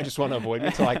 So you might just want to avoid me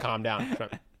until I calm down.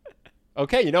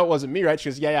 Okay, it wasn't me, right? She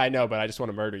goes, yeah, I know, but I just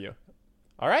want to murder you.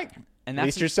 All right. And at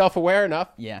least you're self-aware enough.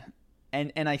 Yeah.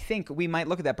 And I think we might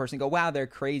look at that person and go, wow, they're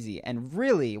crazy. And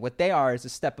really what they are is a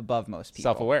step above most people.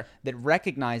 Self-aware. That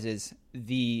recognizes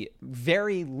the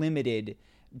very limited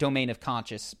domain of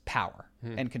conscious power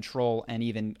and control and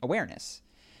even awareness.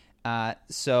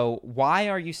 So why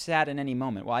are you sad in any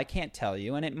moment? Well, I can't tell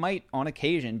you, and it might on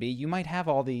occasion be you might have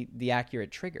all the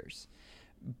accurate triggers,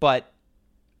 but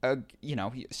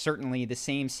certainly the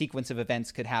same sequence of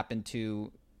events could happen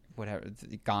to whatever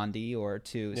Gandhi or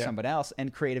to somebody else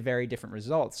and create a very different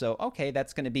result. So okay,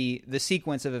 that's going to be the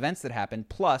sequence of events that happen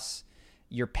plus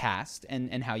your past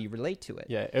and how you relate to it.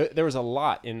 Yeah, there was a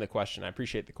lot in the question. I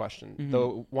appreciate the question.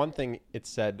 Though one thing it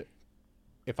said,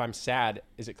 if I'm sad,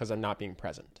 is it because I'm not being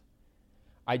present?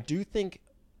 I do think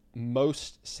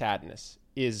most sadness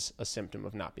is a symptom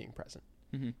of not being present.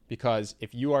 Because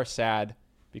if you are sad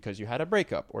because you had a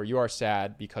breakup, or you are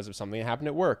sad because of something that happened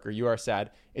at work, or you are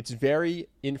sad, it's very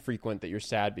infrequent that you're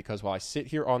sad because while I sit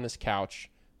here on this couch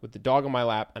with the dog on my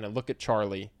lap and I look at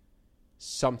Charlie,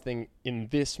 something in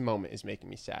this moment is making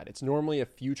me sad. It's normally a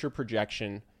future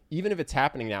projection. Even if it's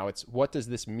happening now, it's what does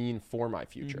this mean for my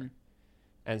future?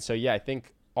 And so, yeah, I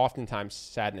think oftentimes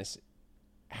sadness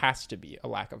has to be a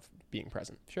lack of being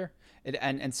present. Sure.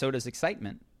 And so does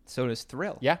excitement. So does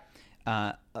thrill. Yeah.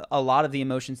 A lot of the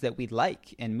emotions that we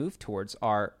like and move towards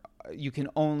are you can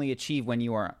only achieve when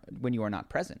you are not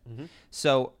present.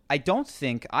 So I don't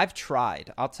think I've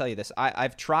tried. I'll tell you this.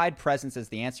 I've tried presence as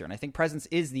the answer, and I think presence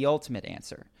is the ultimate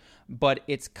answer. But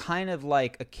it's kind of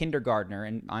like a kindergartner,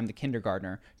 and I'm the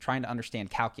kindergartner trying to understand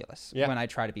calculus when I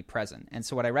try to be present. And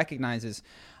so what I recognize is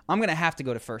I'm going to have to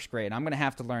go to first grade. I'm going to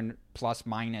have to learn plus,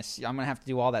 minus. I'm going to have to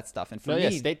do all that stuff. And for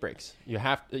me, state breaks.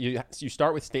 You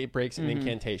start with state breaks and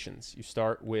incantations. You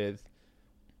start with,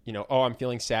 I'm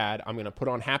feeling sad. I'm going to put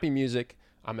on happy music.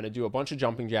 I'm going to do a bunch of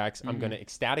jumping jacks. I'm going to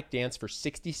ecstatic dance for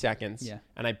 60 seconds. Yeah.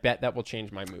 And I bet that will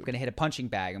change my mood. I'm going to hit a punching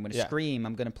bag. I'm going to scream.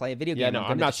 I'm going to play a video game.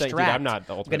 I'm not saying, dude, I'm not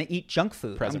the ultimate. I'm going to eat junk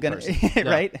food. Present person.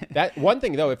 Right? That one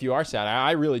thing, though, if you are sad,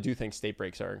 I really do think state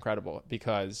breaks are incredible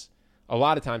because a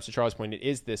lot of times, to Charles' point, it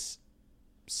is this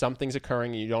something's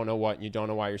occurring and you don't know what, and you don't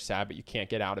know why you're sad, but you can't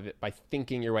get out of it by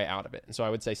thinking your way out of it. And so I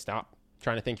would say stop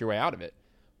trying to think your way out of it.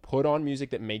 Put on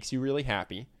music that makes you really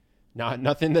happy.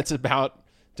 Nothing that's about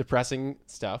depressing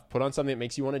stuff. Put on something that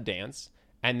makes you want to dance,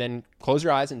 and then close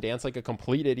your eyes and dance like a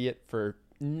complete idiot for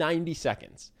 90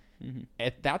 seconds.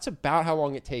 That's about how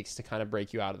long it takes to kind of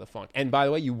break you out of the funk. And by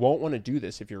the way, you won't want to do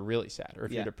this if you're really sad or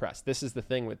if you're depressed. This is the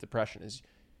thing with depression is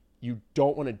you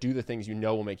don't want to do the things you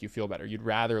know will make you feel better. You'd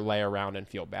rather lay around and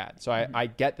feel bad. So I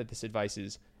get that this advice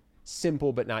is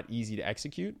simple but not easy to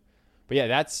execute. But yeah,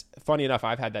 that's funny enough.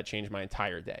 I've had that change my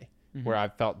entire day. Where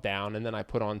I've felt down, and then I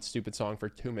put on stupid song for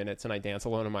 2 minutes and I dance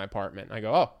alone in my apartment. And I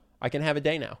go, oh, I can have a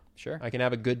day now. Sure. I can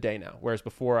have a good day now. Whereas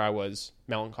before I was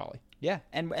melancholy. Yeah.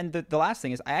 And the last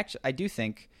thing is I do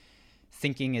think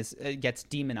thinking gets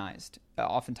demonized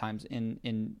oftentimes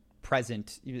in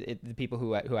present, the people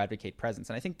who advocate presence.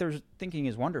 And I think thinking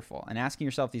is wonderful, and asking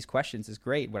yourself these questions is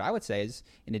great. What I would say is,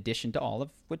 in addition to all of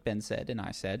what Ben said and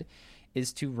I said,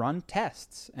 is to run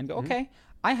tests and go, okay,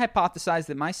 I hypothesize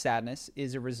that my sadness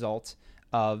is a result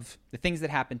of the things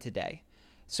that happened today.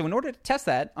 So in order to test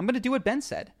that, I'm going to do what Ben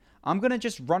said. I'm going to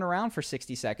just run around for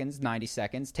 60 seconds, 90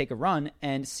 seconds, take a run,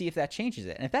 and see if that changes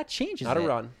it. And if that changes Not a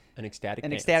run, an ecstatic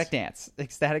dance.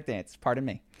 Ecstatic dance, pardon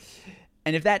me.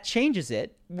 And if that changes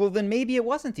it, well, then maybe it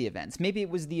wasn't the events. Maybe it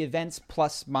was the events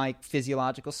plus my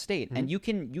physiological state. And you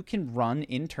can run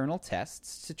internal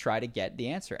tests to try to get the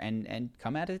answer and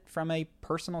come at it from a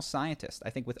personal scientist. I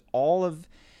think with all of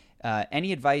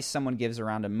any advice someone gives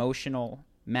around emotional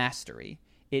mastery,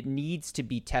 it needs to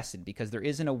be tested because there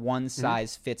isn't a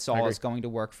one-size-fits-all that's going to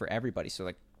work for everybody.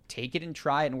 So, take it and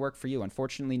try it and work for you.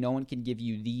 Unfortunately, no one can give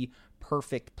you the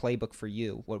perfect playbook for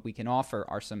you. What we can offer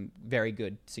are some very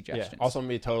good suggestions. Yeah. Also, I'm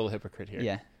going to be a total hypocrite here.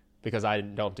 Yeah. Because I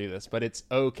don't do this, but it's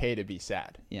okay to be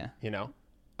sad. Yeah.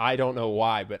 I don't know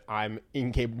why, but I'm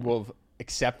incapable of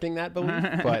accepting that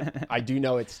belief, but I do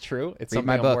know it's true. It's something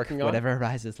I'm working on. Whatever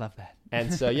arises, love that.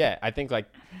 And so, yeah, I think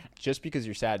just because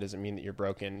you're sad doesn't mean that you're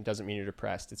broken, doesn't mean you're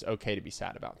depressed. It's okay to be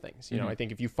sad about things. I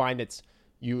think if you find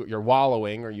you're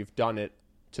wallowing or you've done it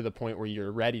to the point where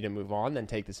you're ready to move on, then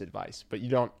take this advice. But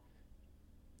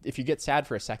if you get sad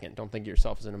for a second, don't think of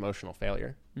yourself as an emotional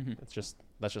failure. That's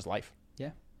just life.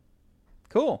 Yeah.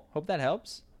 Cool. Hope that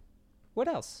helps. What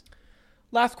else?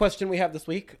 Last question we have this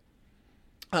week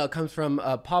comes from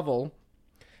Pavel.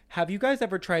 Have you guys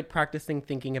ever tried practicing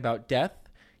thinking about death?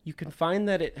 You can find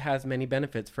that it has many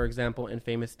benefits. For example, in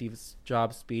famous Steve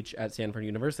Jobs' speech at Stanford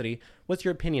University. What's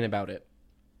your opinion about it?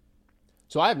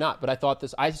 So I have not, but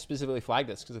I specifically flagged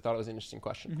this because I thought it was an interesting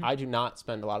question. I do not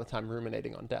spend a lot of time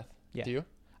ruminating on death. Yeah. Do you?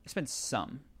 I spend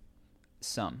some.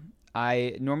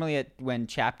 I normally when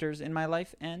chapters in my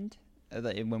life end,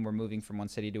 when we're moving from one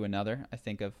city to another. I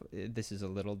think of this is a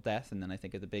little death, and then I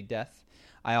think of the big death.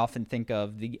 I often think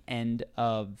of the end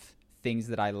of things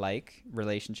that I like,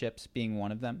 relationships being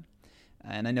one of them.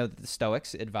 And I know that the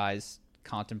Stoics advise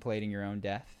contemplating your own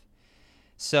death.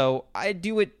 So I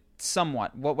do it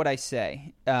somewhat. What would I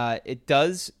say?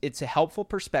 It's a helpful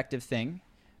perspective thing.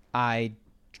 I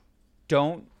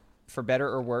don't, for better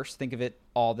or worse, think of it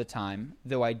all the time,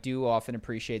 though I do often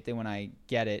appreciate that when I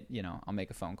get it, I'll make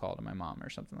a phone call to my mom or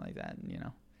something like that.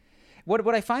 And,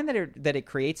 what I find that it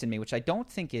creates in me, which I don't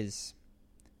think is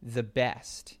the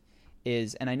best,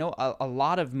 is, and I know a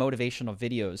lot of motivational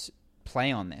videos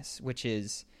play on this, which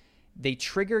is they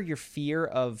trigger your fear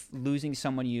of losing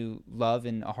someone you love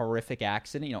in a horrific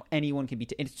accident. Anyone can be,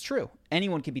 and it's true,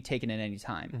 anyone can be taken at any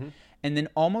time. Mm-hmm. And then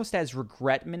almost as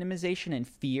regret minimization and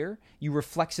fear, you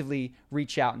reflexively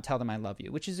reach out and tell them I love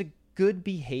you, which is a good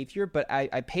behavior. But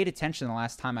I paid attention the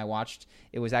last time I watched,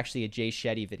 it was actually a Jay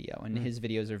Shetty video, and his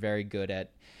videos are very good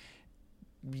at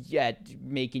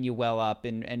making you well up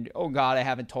and oh God, I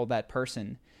haven't told that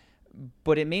person.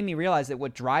 But it made me realize that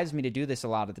what drives me to do this a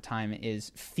lot of the time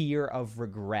is fear of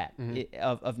regret,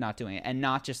 of not doing it, and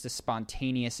not just a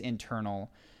spontaneous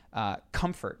internal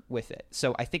comfort with it.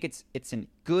 So I think it's a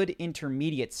good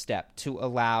intermediate step to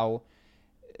allow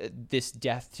this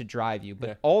death to drive you.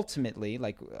 But ultimately,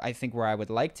 like I think where I would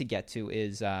like to get to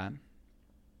is not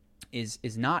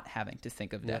having to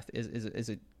think of death, is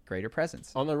a greater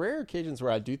presence. On the rare occasions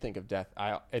where I do think of death,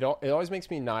 it always makes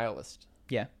me nihilist.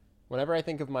 Yeah. Whenever I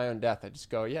think of my own death, I just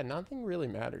go, nothing really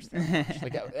matters that much.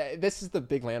 Like, this is the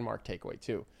big landmark takeaway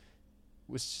too.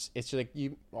 It's just like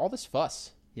all this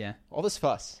fuss. Yeah. All this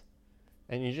fuss.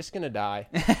 And you're just going to die.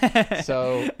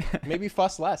 So maybe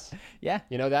fuss less. Yeah.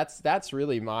 That's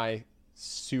really my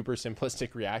super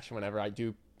simplistic reaction whenever I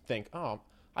do think, oh,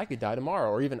 I could die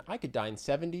tomorrow, or even I could die in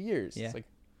 70 years. Yeah. It's like,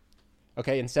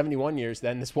 okay, in 71 years,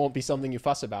 then this won't be something you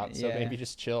fuss about. So maybe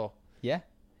just chill. Yeah.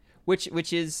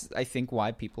 Which is, I think,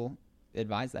 why people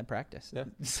advise that practice. Yeah.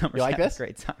 You like this?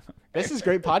 Great time. This is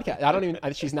great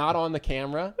podcast. She's not on the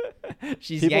camera.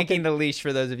 She's yanking the leash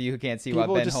for those of you who can't see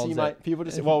what Ben holds up. People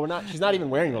just well, she's not even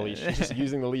wearing the leash. She's just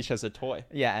using the leash as a toy.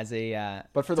 Yeah, as a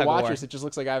but for the watchers, it just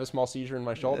looks like I have a small seizure in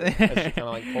my shoulder as she kind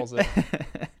of like pulls it.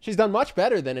 She's done much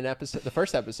better than the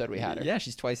first episode we had her. Yeah,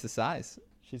 she's twice the size.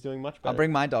 She's doing much better. I'll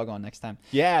bring my dog on next time.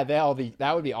 Yeah,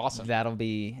 that would be awesome. That'll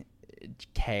be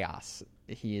chaos.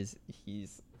 He's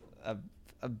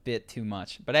a bit too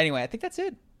much. But anyway, I think that's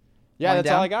it. Yeah, that's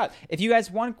all I got. If you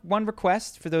guys want one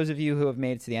request, for those of you who have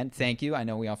made it to the end, thank you. I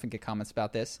know we often get comments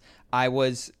about this. I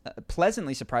was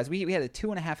pleasantly surprised. We had a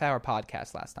 2.5-hour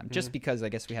podcast last time, just because I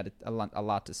guess we had a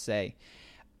lot to say.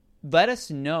 Let us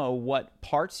know what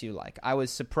parts you like. I was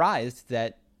surprised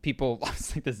that people, I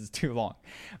was like, this is too long.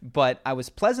 But I was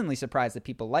pleasantly surprised that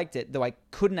people liked it, though I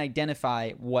couldn't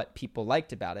identify what people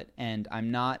liked about it. And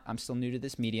I'm still new to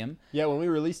this medium. Yeah, when we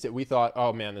released it, we thought,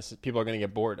 oh man, people are going to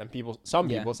get bored. And some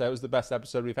people said it was the best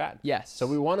episode we've had. Yes. So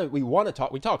we want to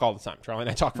talk. We talk all the time. Charlie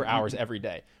and I talk for hours every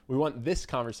day. We want this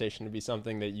conversation to be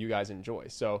something that you guys enjoy.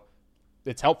 So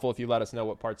it's helpful if you let us know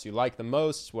what parts you like the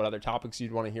most, what other topics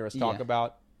you'd want to hear us talk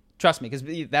about. Trust me,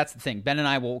 because that's the thing. Ben and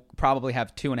I will probably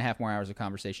have 2.5 more hours of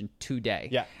conversation today.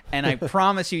 Yeah. And I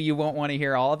promise you won't want to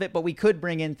hear all of it, but we could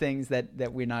bring in things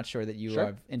that we're not sure that you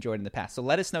have enjoyed in the past. So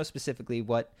let us know specifically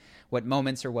what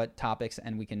moments or what topics,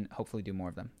 and we can hopefully do more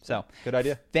of them. So good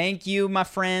idea. Thank you, my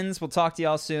friends. We'll talk to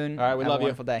y'all soon. All right, we love you.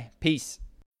 Have a wonderful day. Peace.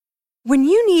 When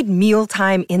you need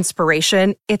mealtime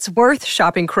inspiration, it's worth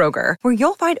shopping Kroger, where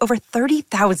you'll find over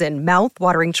 30,000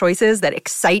 mouth-watering choices that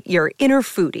excite your inner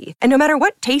foodie. And no matter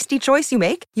what tasty choice you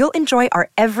make, you'll enjoy our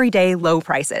everyday low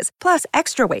prices, plus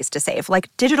extra ways to save,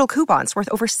 like digital coupons worth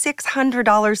over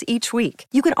 $600 each week.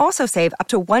 You can also save up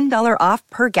to $1 off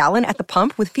per gallon at the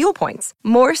pump with fuel points.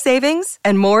 More savings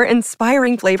and more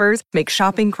inspiring flavors make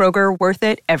shopping Kroger worth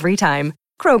it every time.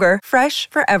 Kroger, fresh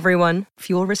for everyone.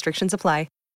 Fuel restrictions apply.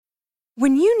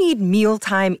 When you need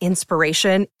mealtime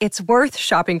inspiration, it's worth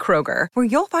shopping Kroger, where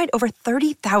you'll find over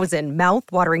 30,000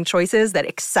 mouth-watering choices that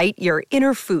excite your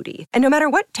inner foodie. And no matter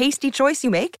what tasty choice you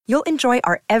make, you'll enjoy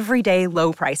our everyday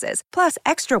low prices, plus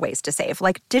extra ways to save,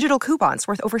 like digital coupons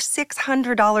worth over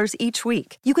 $600 each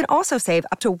week. You can also save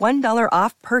up to $1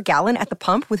 off per gallon at the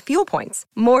pump with fuel points.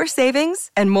 More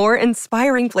savings and more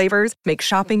inspiring flavors make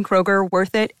shopping Kroger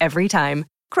worth it every time.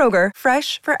 Kroger,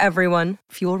 fresh for everyone.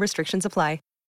 Fuel restrictions apply.